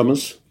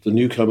Newcomers,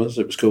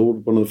 it was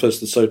called, one of the first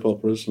of the soap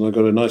operas, and I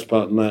got a nice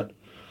part in that.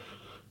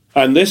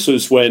 And this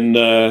was when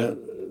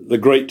the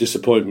great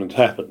disappointment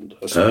happened.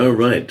 Oh,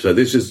 right. So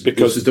this is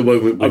the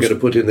one we're going to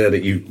put in there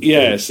that you...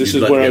 Yes, this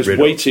is where I was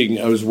waiting.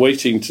 I was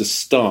waiting to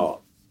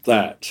start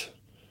that.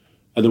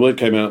 And the word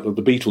came out that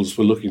the Beatles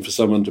were looking for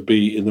someone to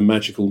be in the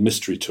Magical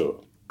Mystery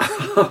Tour.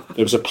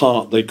 There was a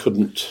part they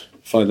couldn't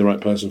find the right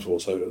person for,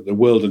 so the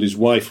World and his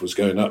wife was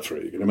going up for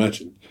it, you can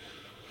imagine.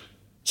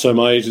 So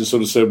my agent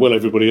sort of said, well,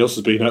 everybody else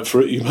has been up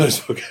for it, you might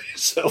as well go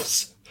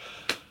yourselves.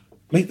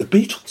 Meet the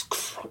Beatles,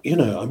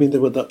 they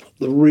were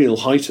the real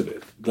height of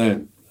it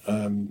then.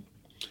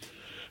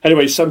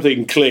 Anyway,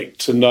 something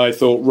clicked, and I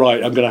thought,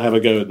 right, I'm going to have a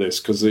go at this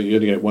because you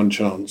only get one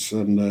chance.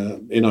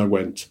 And in I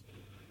went.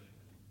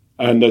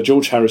 And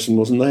George Harrison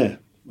wasn't there,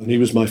 and he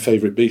was my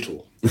favourite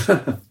Beatle.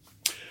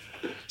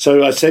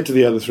 So I said to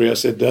the other three, I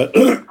said, I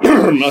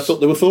thought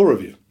there were 4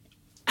 of you.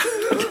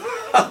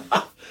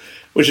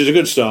 Which is a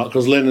good start,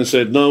 because Lennon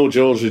said, no,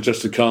 George is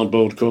just a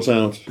cardboard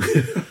cutout.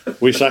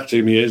 We sacked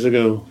him years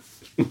ago.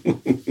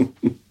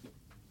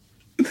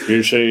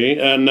 You see?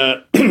 And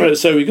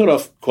so we got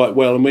off quite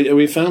well, and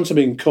we found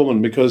something in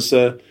common, because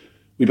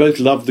we both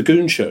loved The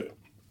Goon Show.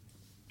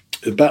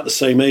 About the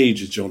same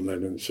age as John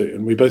Lennon, see,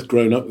 and we both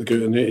grown up with the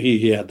Goon, and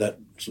he had that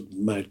sort of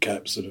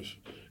madcap sort of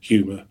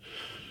humour.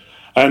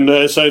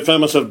 And so I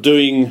found myself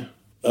doing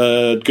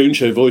Goon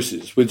Show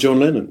voices with John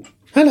Lennon.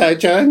 Hello,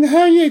 John.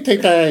 How are you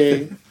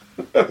today?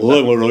 Well,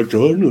 I'm all right,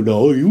 John. And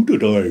how are you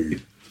today?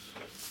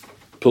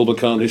 Paul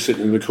McCartney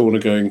sitting in the corner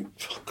going,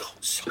 oh,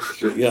 God's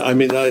sake. Yeah, I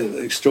mean,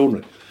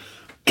 extraordinary.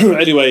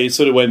 Anyway, it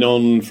sort of went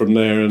on from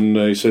there, and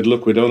he said,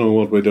 look, we don't know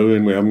what we're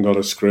doing. We haven't got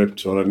a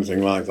script or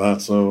anything like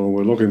that, so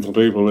we're looking for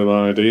people with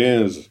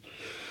ideas.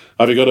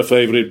 Have you got a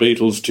favourite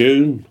Beatles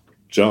tune?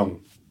 John.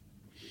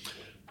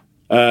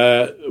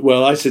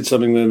 Well, I said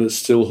something then that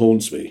still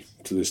haunts me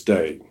to this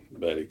day,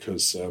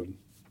 because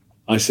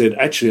I said,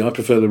 actually, I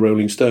prefer the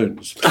Rolling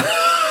Stones.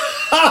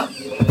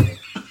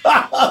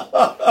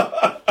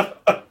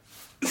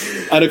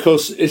 And of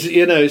course,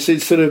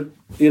 it's sort of,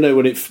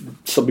 when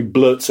something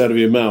blurts out of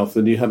your mouth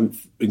and you haven't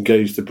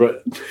engaged the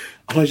breath.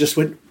 And I just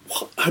went,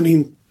 what? I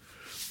mean,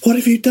 what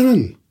have you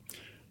done?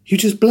 You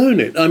just blown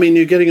it. I mean,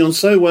 you're getting on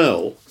so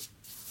well.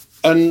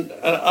 And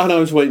I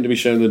was waiting to be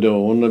shown the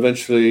door, and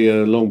eventually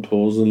a long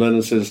pause, and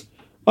Lennon says,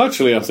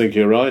 actually, I think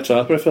you're right.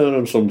 I prefer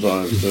them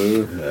sometimes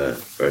too.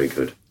 Very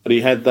good. And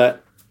he had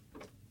that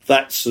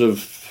sort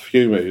of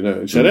humour,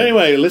 He said,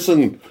 anyway,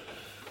 listen,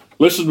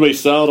 we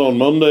start on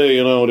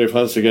Monday, do you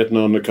fancy getting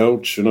on the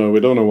coach? We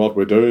don't know what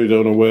we do, we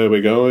don't know where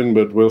we're going,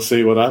 but we'll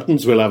see what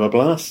happens. We'll have a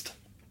blast.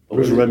 I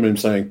always remember him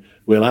saying,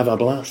 we'll have a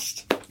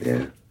blast.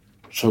 Yeah.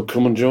 So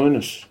come and join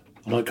us.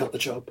 And I got the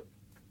job.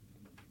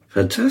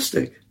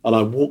 Fantastic. And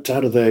I walked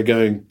out of there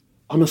going,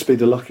 I must be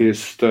the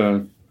luckiest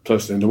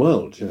person in the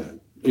world,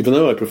 even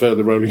though I prefer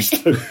the Rolling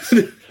Stones.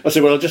 I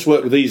said, well, I'll just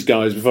work with these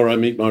guys before I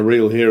meet my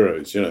real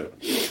heroes, And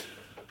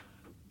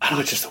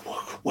I just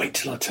thought, wait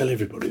till I tell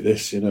everybody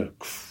this,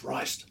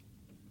 Christ.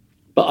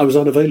 But I was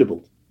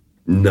unavailable.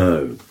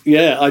 No.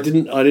 Yeah, I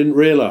didn't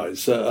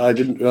realise. I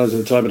didn't realise at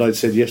the time that I'd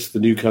said yes to the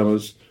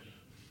newcomers,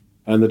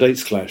 and the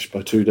dates clashed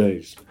by 2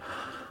 days.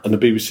 And the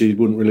BBC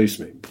wouldn't release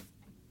me.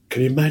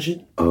 Can you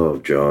imagine? Oh,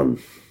 John.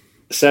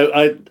 So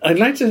I'd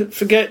like to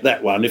forget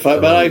that one,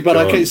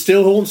 it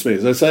still haunts me,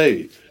 as I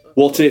say.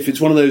 What if? It's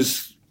one of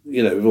those,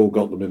 we've all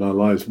got them in our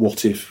lives.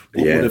 What if?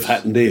 What would have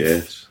happened if?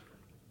 Yes.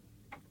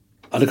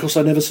 And of course,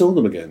 I never saw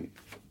them again.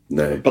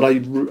 No. But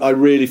I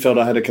really felt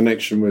I had a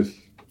connection with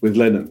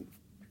Lennon.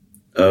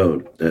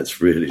 Oh,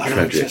 that's really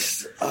tragic.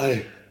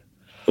 I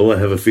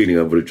have a feeling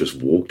I would have just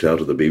walked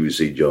out of the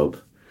BBC job.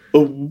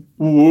 Oh,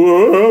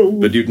 whoa.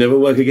 But you'd never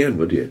work again,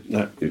 would you?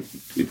 No.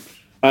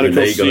 And of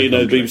course, the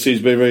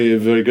BBC's been very,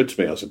 very good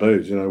to me, I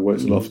suppose. I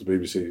worked a lot for the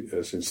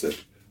BBC since then.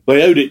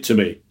 They owed it to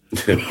me.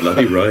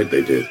 Bloody right,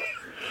 they did.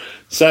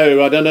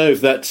 So I don't know if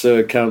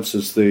that counts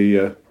as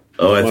the.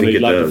 I think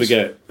it does.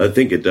 Forget. I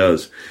think it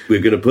does. We're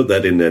going to put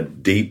that in there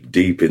deep,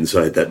 deep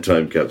inside that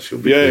time capsule.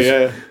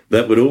 Yeah.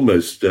 That would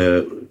almost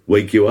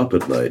wake you up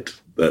at night.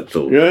 That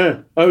thought. Yeah.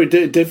 Oh, it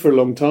did for a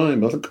long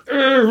time. I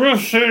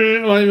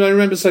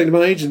remember saying to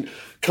my agent,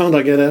 "Can't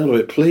I get out of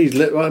it, please?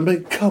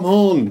 Come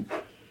on."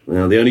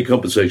 Well, the only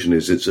compensation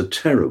is it's a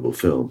terrible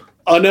film.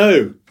 I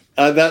know.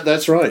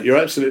 That's right. You're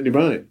absolutely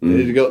right.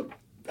 It got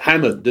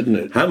hammered, didn't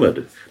it?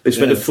 Hammered. They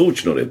spent a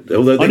fortune on it.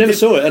 Although I never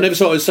saw it. I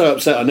was so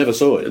upset I never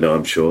saw it. No,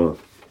 I'm sure.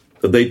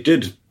 But they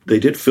did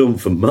film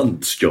for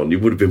months, John. You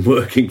would have been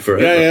working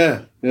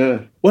forever. Yeah.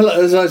 Well,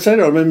 as I said,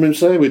 I remember him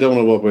saying, we don't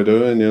know what we're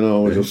doing,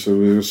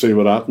 we'll see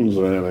what happens,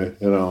 really,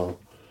 And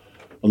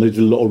they did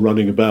a lot of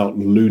running about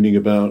and looning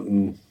about.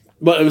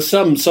 But there was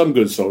some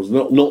good songs,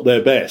 not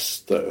their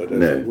best, though.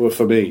 No. Well,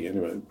 for me,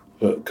 anyway.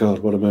 But, God,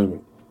 what a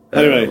moment.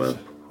 Anyway.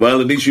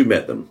 Well, at least you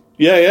met them.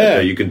 Yeah.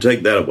 You can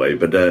take that away,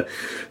 but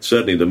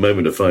certainly the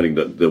moment of finding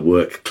that the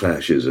work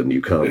clashes and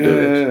you can't do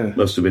it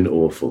must have been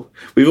awful.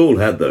 We've all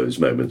had those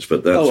moments,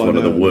 but that's one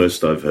of the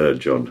worst I've heard,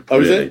 John. Oh,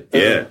 really. Is it?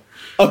 Yeah.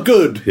 Oh,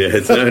 good. Yeah,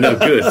 no,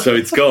 good. So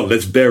it's gone.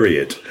 Let's bury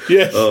it.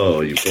 Yes.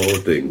 Oh, you poor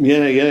thing.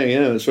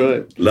 Yeah, that's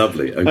right.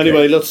 Lovely. Okay.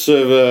 Anyway, lots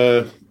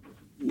of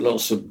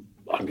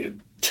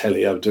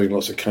telly. I'm doing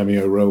lots of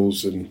cameo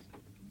roles in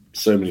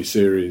so many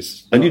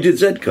series. And you did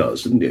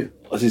Z-Cars, didn't you?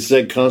 I did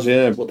Z-Cars,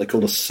 what they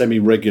call a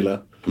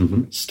semi-regular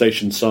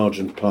station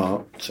sergeant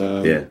part.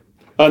 Yeah.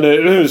 And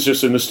it was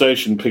just in the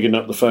station picking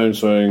up the phone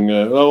saying,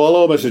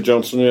 hello, Mrs.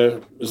 Johnson,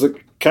 is the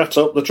cat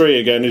up the tree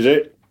again, is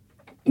it?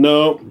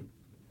 No.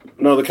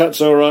 No, the cat's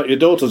all right. Your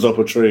daughter's up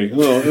a tree.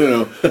 Oh, you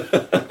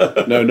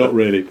know. No, not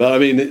really. But I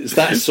mean, it's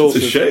that sort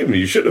It's a shame.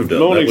 You should have done.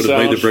 Morning, that would have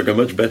made the Sarge. program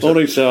much better.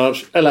 Morning,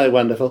 Sarge. Hello,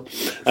 wonderful.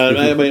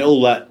 I mean,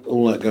 all that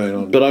going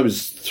on. But I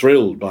was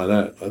thrilled by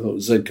that. I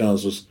thought Z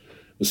Cars was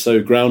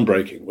so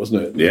groundbreaking,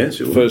 wasn't it? Yes,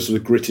 it was. First of the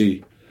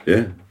gritty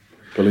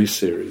police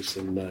series,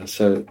 and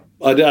so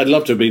I'd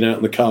love to have been out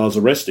in the cars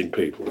arresting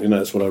people. You know,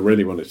 that's what I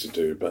really wanted to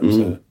do. But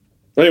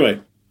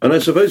anyway. And I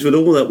suppose with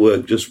all that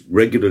work, just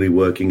regularly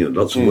working and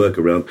lots of work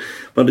around,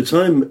 by the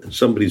time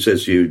somebody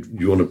says to you,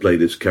 you want to play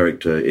this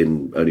character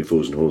in Only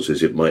Fools and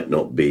Horses, it might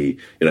not be,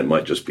 it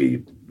might just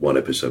be one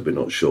episode, we're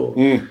not sure.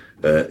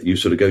 You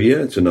sort of go, yeah,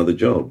 it's another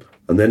job.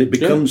 And then it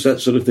becomes that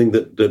sort of thing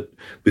that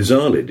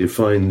bizarrely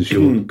defines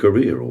your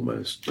career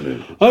almost. You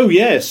know. Oh,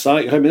 yes.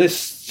 I mean,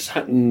 this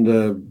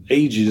happened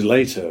ages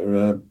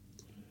later.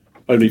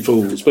 Only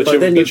Fools. But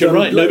you're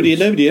right.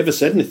 Nobody ever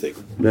said anything.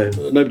 No.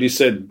 Nobody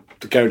said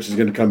the character's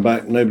going to come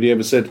back. Nobody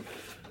ever said there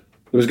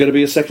was going to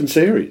be a second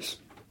series.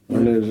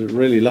 And I was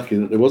really lucky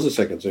that there was a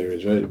second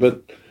series, right?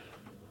 But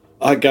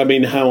I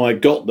mean, how I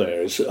got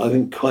there is, I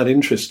think, quite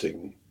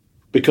interesting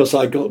because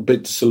I got a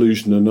bit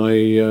disillusioned, and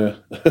I,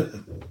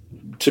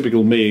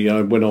 typical me,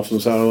 I went off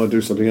and said, "Oh, I'll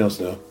do something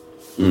else now."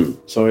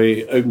 So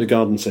I opened a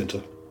garden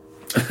centre,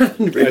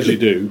 Really? as you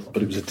do.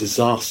 But it was a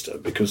disaster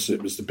because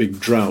it was the big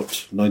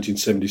drought,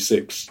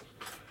 1976.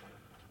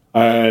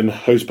 And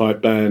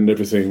hosepipe band,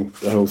 everything,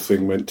 the whole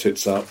thing went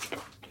tits up.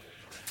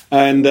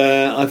 And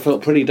I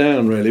felt pretty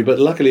down, really. But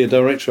luckily, a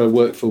director I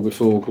worked for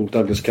before called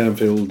Douglas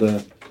Canfield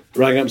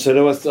rang up and said,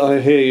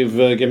 I hear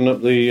you've given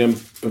up the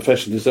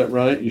profession. Is that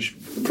right? You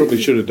probably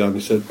should have done,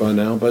 he said, by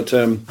now. But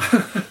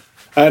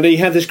and he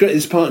had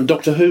this part in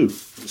Doctor Who,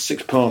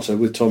 6-parter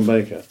with Tom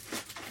Baker.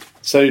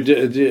 So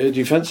do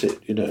you fancy it,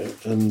 you know?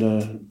 And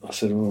I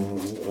said, I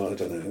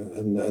don't know.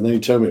 And then he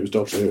told me it was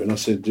Doctor Who. And I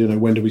said,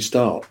 when do we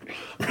start?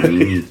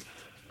 And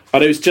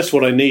it was just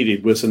what I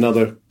needed, was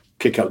another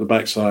kick up the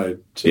backside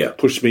to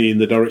push me in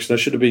the direction I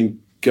should have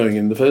been going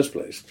in the first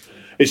place.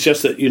 It's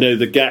just that,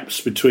 the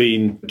gaps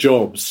between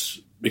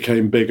jobs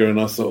became bigger, and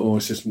I thought,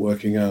 this isn't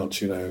working out,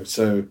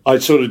 So I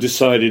sort of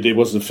decided it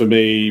wasn't for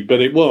me,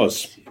 but it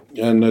was.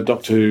 And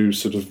Doctor Who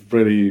sort of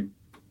really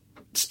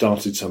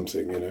started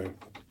something,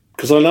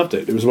 because I loved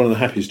it. It was one of the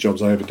happiest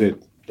jobs I ever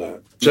did.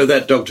 That. So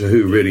that Doctor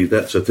Who, really,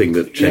 that's a thing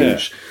that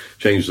changed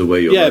the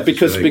way your life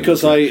because is going.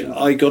 because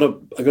I got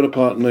a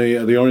part in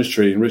the Orange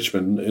Tree in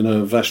Richmond in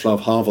a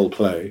Václav Havel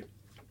play,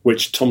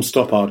 which Tom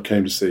Stoppard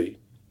came to see,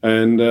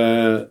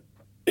 and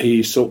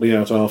he sought me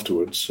out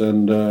afterwards,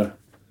 and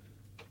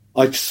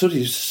I sort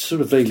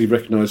of vaguely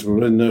recognised him. I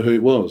didn't know who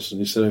it was, and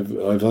he said,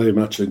 "I very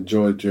much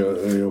enjoyed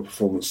your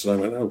performance." And I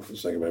went, "Oh,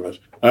 thank you very much."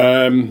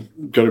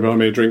 Got to buy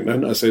me a drink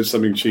then? I said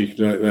something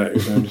cheeky like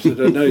that. And he said,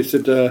 "No," he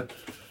said,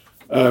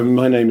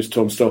 "My name is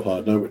Tom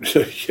Stoppard." No,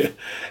 yeah.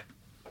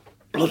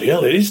 Bloody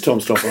hell, it is Tom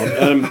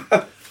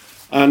Stoppard.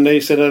 And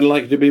he said, "I'd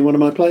like you to be in one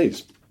of my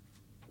plays."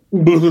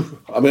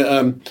 I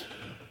mean,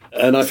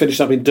 and I finished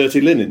up in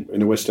Dirty Linen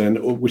in the West End,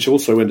 which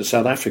also went to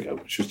South Africa,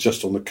 which was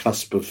just on the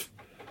cusp of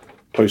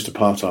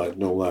post-apartheid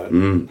and all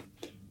that.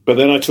 But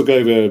then I took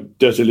over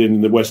Dirty Linen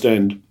in the West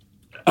End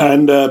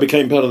and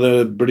became part of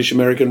the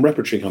British-American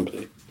Repertory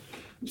Company,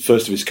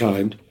 first of its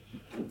kind.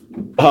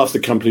 Half the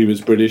company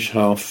was British,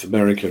 half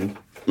American.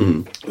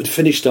 It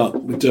finished up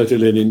with Dirty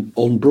Linen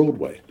on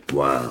Broadway.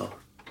 Wow.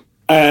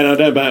 And I don't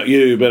know about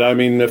you, but I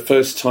mean, the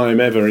first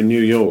time ever in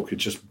New York, it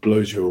just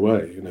blows you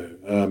away,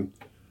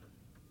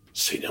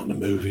 Seen it on the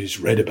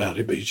movies, read about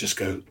it, but you just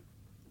go,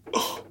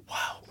 oh,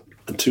 wow.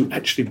 And to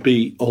actually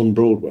be on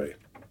Broadway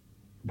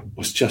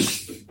was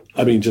just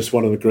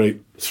one of the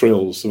great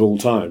thrills of all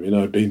time.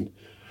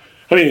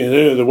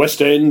 The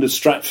West End, the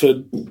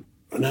Stratford, and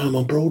now I'm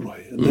on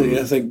Broadway. And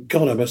I think,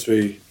 God, I must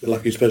be the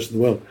luckiest person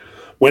in the world.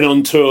 Went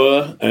on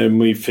tour, and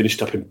we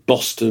finished up in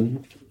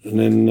Boston. And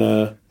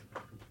then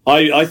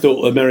I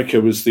thought America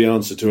was the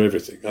answer to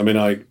everything. I mean,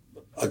 I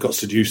got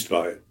seduced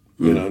by it.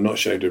 I'm not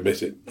ashamed to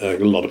admit it. A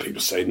lot of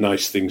people say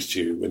nice things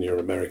to you when you're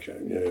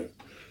American.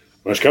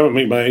 Well, come and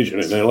meet my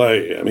agent in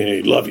L.A. I mean,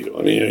 he'd love you.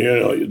 I mean,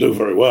 you do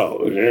very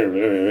well.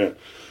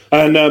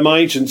 And my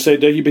agent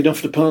said, you've been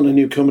offered a part in a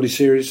new comedy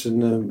series,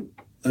 and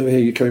over here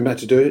you're coming back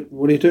to do it.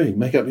 What are you doing?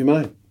 Make up your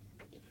mind.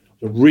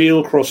 The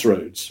real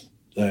crossroads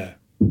there.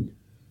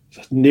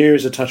 As near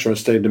as a toucher, I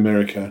stayed in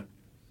America.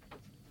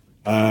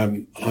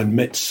 I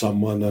met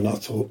someone, and I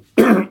thought,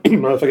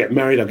 if I get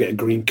married, I'll get a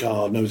green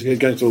card. And I was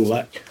going through all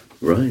that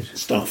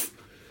stuff.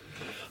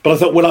 But I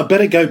thought, well, I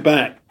better go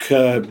back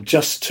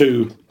just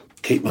to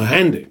keep my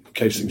hand in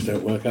case things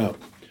don't work out.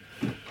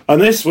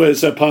 And this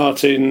was a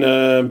part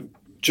in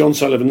John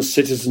Sullivan's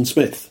Citizen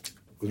Smith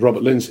with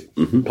Robert Lindsay,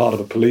 part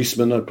of a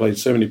policeman. I played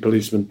so many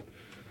policemen.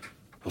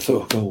 I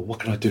thought, oh, what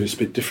can I do? It's a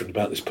bit different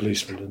about this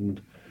policeman.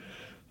 And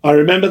I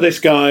remember this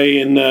guy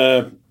in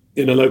a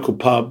local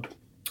pub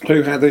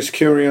who had this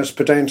curious,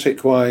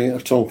 pedantic way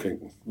of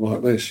talking,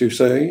 like this, you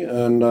see,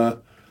 and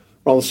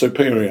rather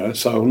superior,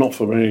 so not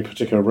for any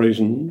particular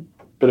reason.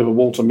 Bit of a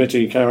Walter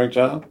Mitty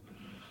character.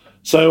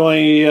 So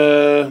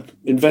I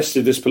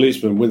invested this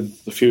policeman with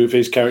a few of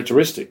his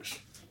characteristics.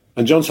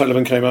 And John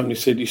Sullivan came up and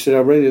he said, I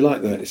really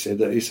like that. He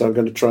said, I'm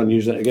going to try and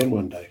use that again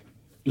one day.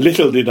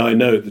 Little did I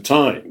know at the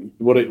time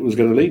what it was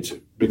going to lead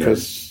to,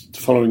 because the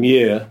following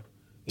year,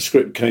 the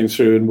script came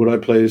through and would I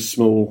play a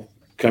small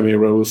cameo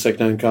role as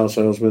second-hand car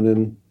salesman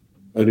in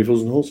Only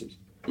Fools and Horses.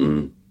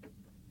 I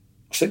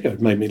said,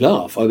 it made me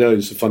laugh. I know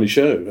it's a funny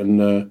show.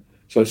 And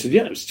so I said,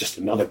 yeah, it was just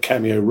another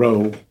cameo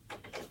role.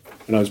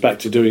 And I was back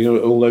to doing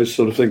all those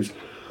sort of things.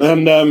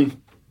 And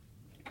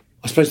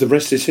I suppose the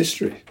rest is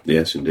history.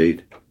 Yes,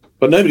 indeed.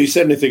 But nobody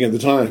said anything at the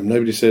time.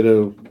 Nobody said,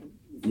 we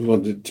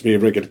wanted it to be a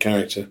regular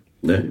character.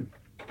 No.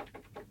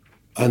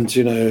 And,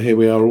 here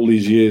we are all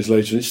these years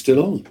later, and it's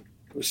still on.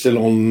 It's still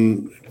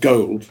on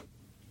gold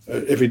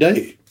every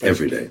day. Basically.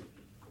 Every day.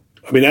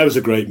 I mean, that was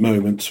a great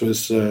moment,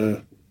 was,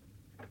 will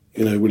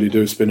you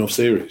do a spin-off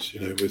series,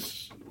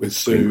 with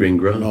Sue Green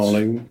Grass. and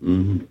Arling.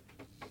 Mm-hmm.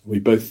 We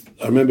both,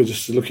 I remember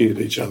just looking at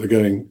each other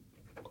going,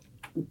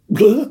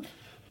 because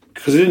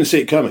I didn't see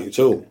it coming at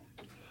all.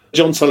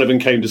 John Sullivan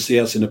came to see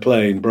us in a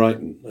play in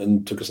Brighton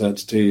and took us out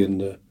to tea,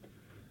 and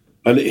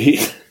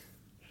he,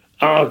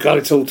 oh God,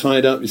 it's all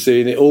tied up, you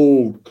see, and it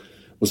all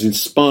was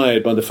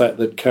inspired by the fact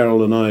that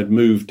Carol and I had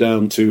moved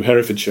down to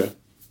Herefordshire,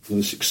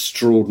 this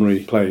extraordinary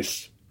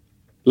place.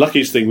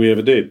 Luckiest thing we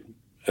ever did,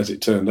 as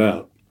it turned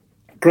out.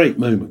 Great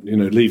moment,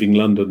 leaving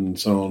London and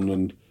so on,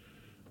 and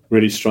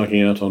really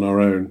striking out on our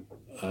own.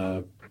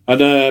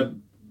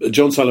 And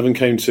John Sullivan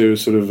came to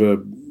sort of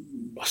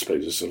I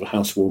suppose a sort of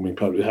housewarming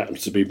party. It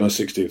happens to be my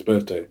 60th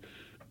birthday.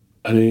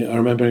 And I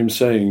remember him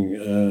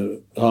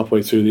saying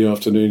halfway through the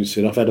afternoon, he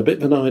said, I've had a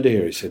bit of an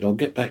idea. He said, I'll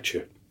get back to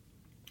you.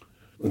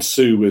 And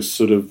Sue was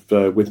sort of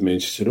with me,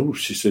 and she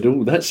said,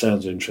 oh, that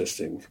sounds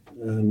interesting.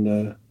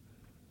 And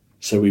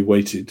so we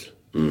waited.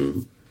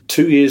 2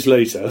 years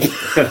later,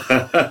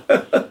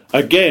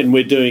 again,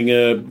 we're doing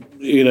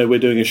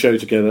a show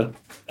together.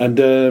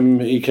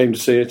 And he came to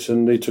see it,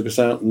 and he took us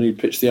out, and he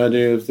pitched the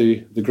idea of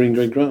the Green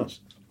Grass.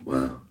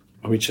 Wow.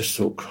 And we just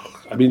thought,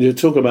 to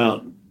talk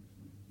about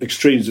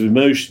extremes of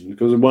emotion,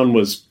 because one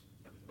was,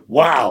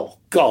 wow,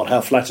 God, how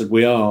flattered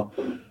we are.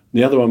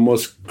 The other one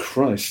was,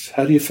 Christ,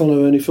 how do you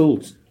follow Only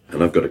Fools?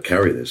 And I've got to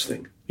carry this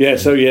thing. Yeah,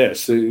 so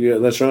yes, yeah,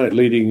 that's right.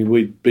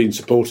 We'd been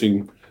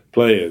supporting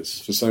players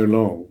for so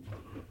long,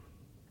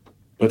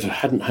 but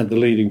hadn't had the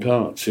leading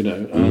parts,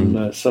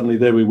 and suddenly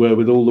there we were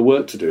with all the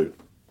work to do.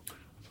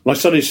 I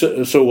suddenly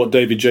saw what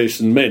David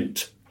Jason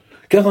meant.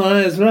 Come on,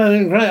 it's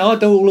great. I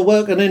do all the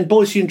work, and then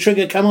Boyce and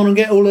Trigger come on and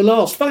get all the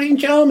laughs. Fucking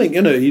charming,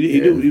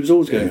 He was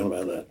always going on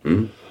about that.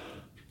 Mm.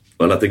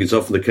 Well, I think it's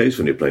often the case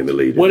when you're playing the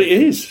lead. Well, it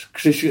is,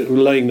 because you're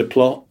laying the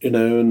plot,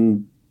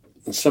 and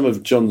some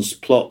of John's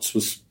plots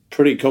was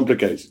pretty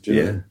complicated.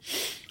 Yeah.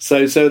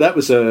 So that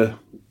was a...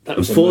 That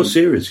was 4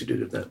 series you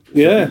did of that.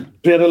 Yeah,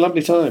 we had a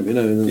lovely time,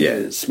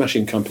 Yeah.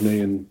 Smashing company,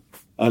 and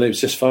it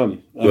was just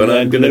fun. Well,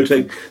 I'm going to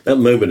take that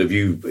moment of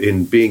you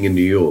being in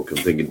New York and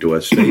thinking, do I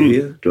stay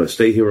here? Do I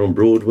stay here on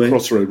Broadway?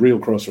 Real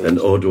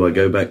crossroads. Or do I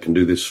go back and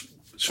do this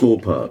small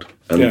part?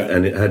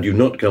 And had you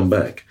not come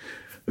back,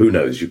 who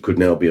knows, you could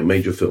now be a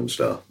major film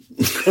star.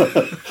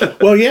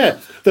 Well, yeah,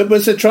 that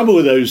was the trouble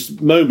with those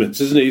moments,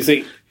 isn't it? You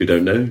think... You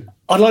don't know?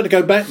 I'd like to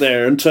go back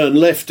there and turn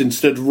left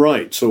instead of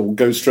right, or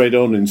go straight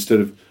on instead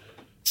of...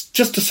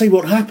 Just to see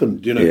what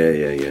happened, Yeah.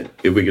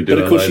 If we could do it.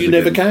 But of course you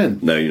never can.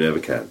 No, you never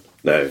can.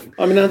 No.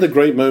 Another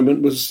great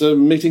moment was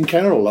meeting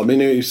Carol.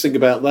 You think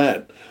about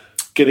that,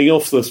 getting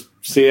off the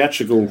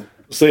theatrical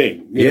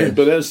thing. Yeah.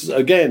 But it's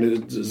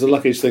the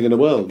luckiest thing in the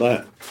world,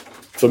 that,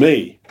 for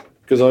me,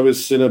 because I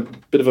was in a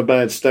bit of a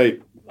bad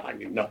state.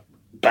 Not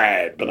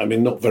bad, but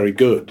not very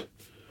good.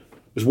 I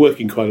was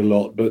working quite a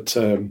lot, but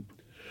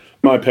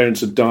my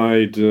parents had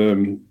died,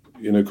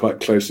 quite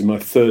closely. My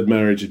third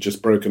marriage had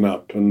just broken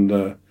up,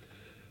 and...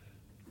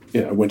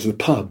 I went to the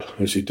pub,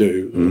 as you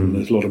do, and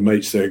there's a lot of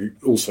mates there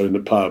also in the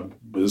pub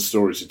with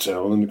stories to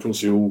tell, and of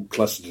course you all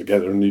cluster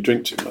together and you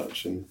drink too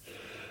much. And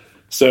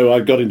so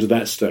I got into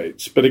that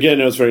state. But again,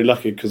 I was very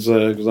lucky because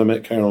I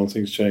met Carol and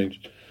things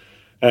changed.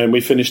 And we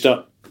finished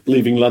up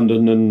leaving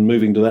London and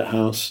moving to that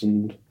house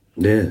and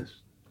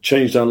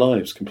changed our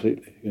lives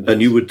completely.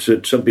 And you would,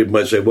 some people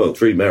might say, well,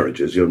 3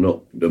 marriages, you're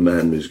not a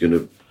man who's going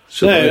to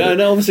survive. No,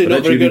 and obviously but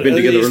not very good. Been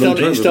together a long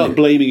time, you start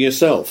blaming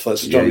yourself.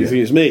 That's the trouble. You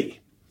think it's me.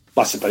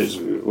 I suppose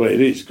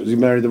it is, because you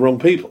married the wrong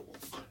people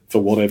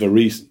for whatever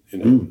reason,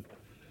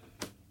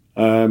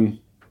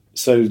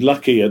 So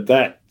lucky at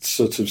that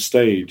sort of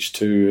stage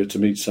to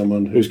meet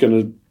someone who's going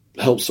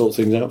to help sort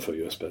things out for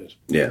you, I suppose.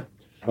 Yeah.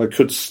 I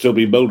could still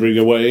be mouldering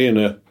away in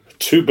a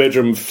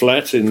 2-bedroom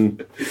flat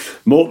in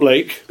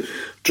Mortlake,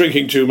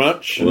 drinking too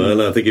much.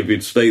 Well, I think if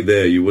you'd stayed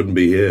there, you wouldn't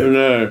be here.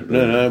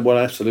 No. Well,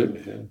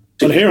 absolutely. Yeah.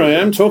 And here I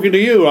am talking to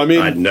you. I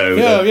know.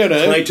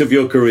 The height of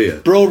your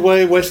career.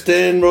 Broadway, West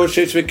End, Royal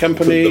Shakespeare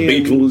Company. The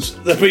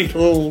Beatles. The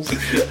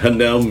Beatles. And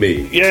now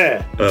me.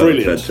 Yeah,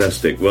 brilliant.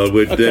 Fantastic. Well,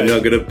 I'm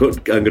going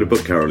to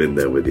put Carol in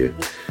there with you.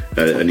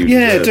 And you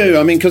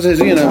do. Because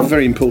it's a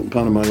very important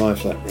part of my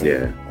life. That. Really.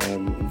 Yeah.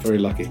 I'm very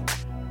lucky.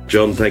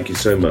 John, thank you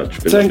so much.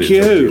 Thank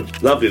you.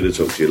 Lovely to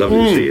talk to you. Lovely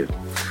to see you.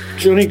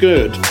 Johnny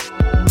Good.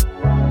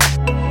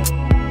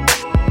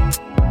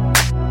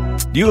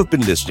 You have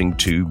been listening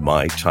to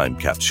My Time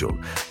Capsule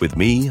with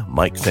me,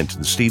 Mike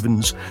Fenton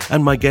Stevens,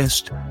 and my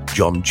guest,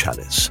 John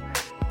Challis.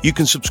 You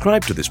can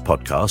subscribe to this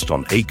podcast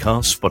on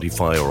Acast,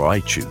 Spotify, or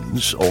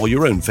iTunes, or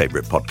your own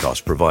favourite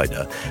podcast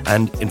provider.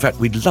 And, in fact,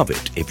 we'd love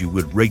it if you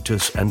would rate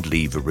us and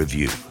leave a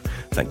review.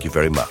 Thank you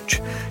very much.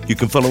 You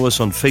can follow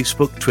us on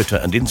Facebook, Twitter,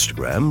 and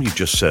Instagram. You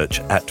just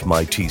search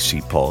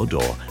 @MyTCPod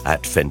or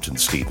 @Fenton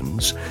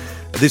Stevens.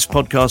 This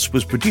podcast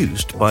was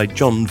produced by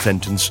John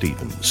Fenton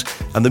Stevens,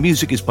 and the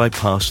music is by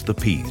Pass the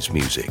Peas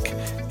Music.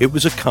 It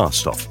was a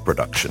cast-off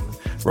production.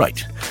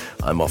 Right,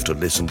 I'm off to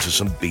listen to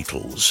some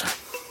Beatles.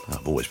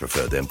 I've always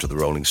preferred them to the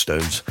Rolling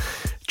Stones.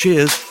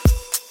 Cheers.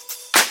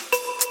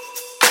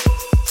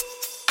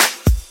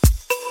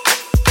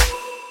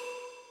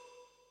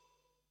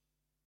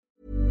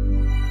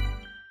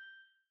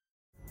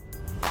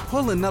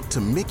 Pulling up to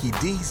Mickey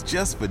D's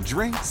just for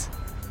drinks?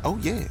 Oh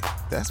yeah,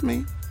 that's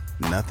me.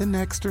 Nothing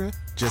extra,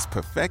 just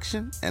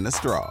perfection and a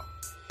straw.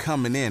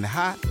 Coming in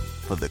hot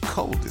for the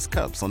coldest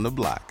cups on the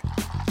block.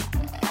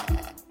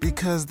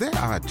 Because there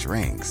are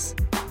drinks.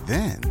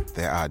 Then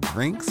there are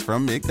drinks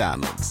from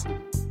McDonald's.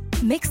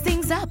 Mix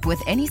things up with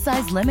any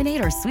size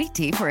lemonade or sweet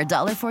tea for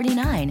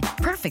 $1.49.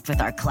 Perfect with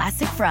our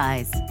classic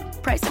fries.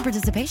 Price and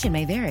participation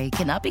may vary.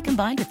 Cannot be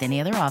combined with any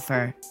other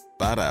offer.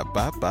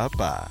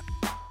 Ba-da-ba-ba-ba.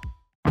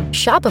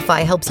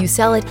 Shopify helps you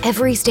sell at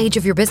every stage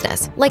of your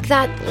business. Like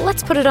that,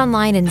 let's put it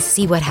online and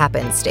see what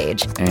happens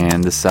stage.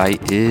 And the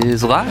site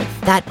is live.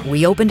 That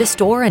we opened a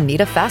store and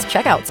need a fast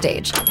checkout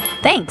stage.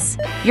 Thanks.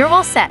 You're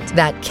all set.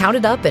 That count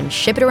it up and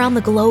ship it around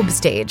the globe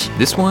stage.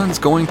 This one's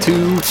going to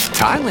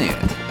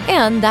Thailand.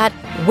 And that,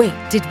 wait,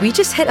 did we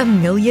just hit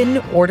 1 million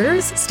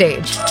orders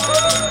stage?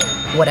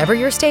 Whatever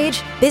your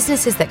stage,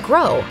 businesses that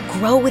grow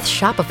with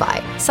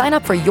Shopify. Sign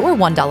up for your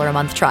 $1 a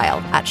month trial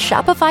at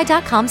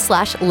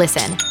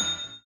shopify.com/listen.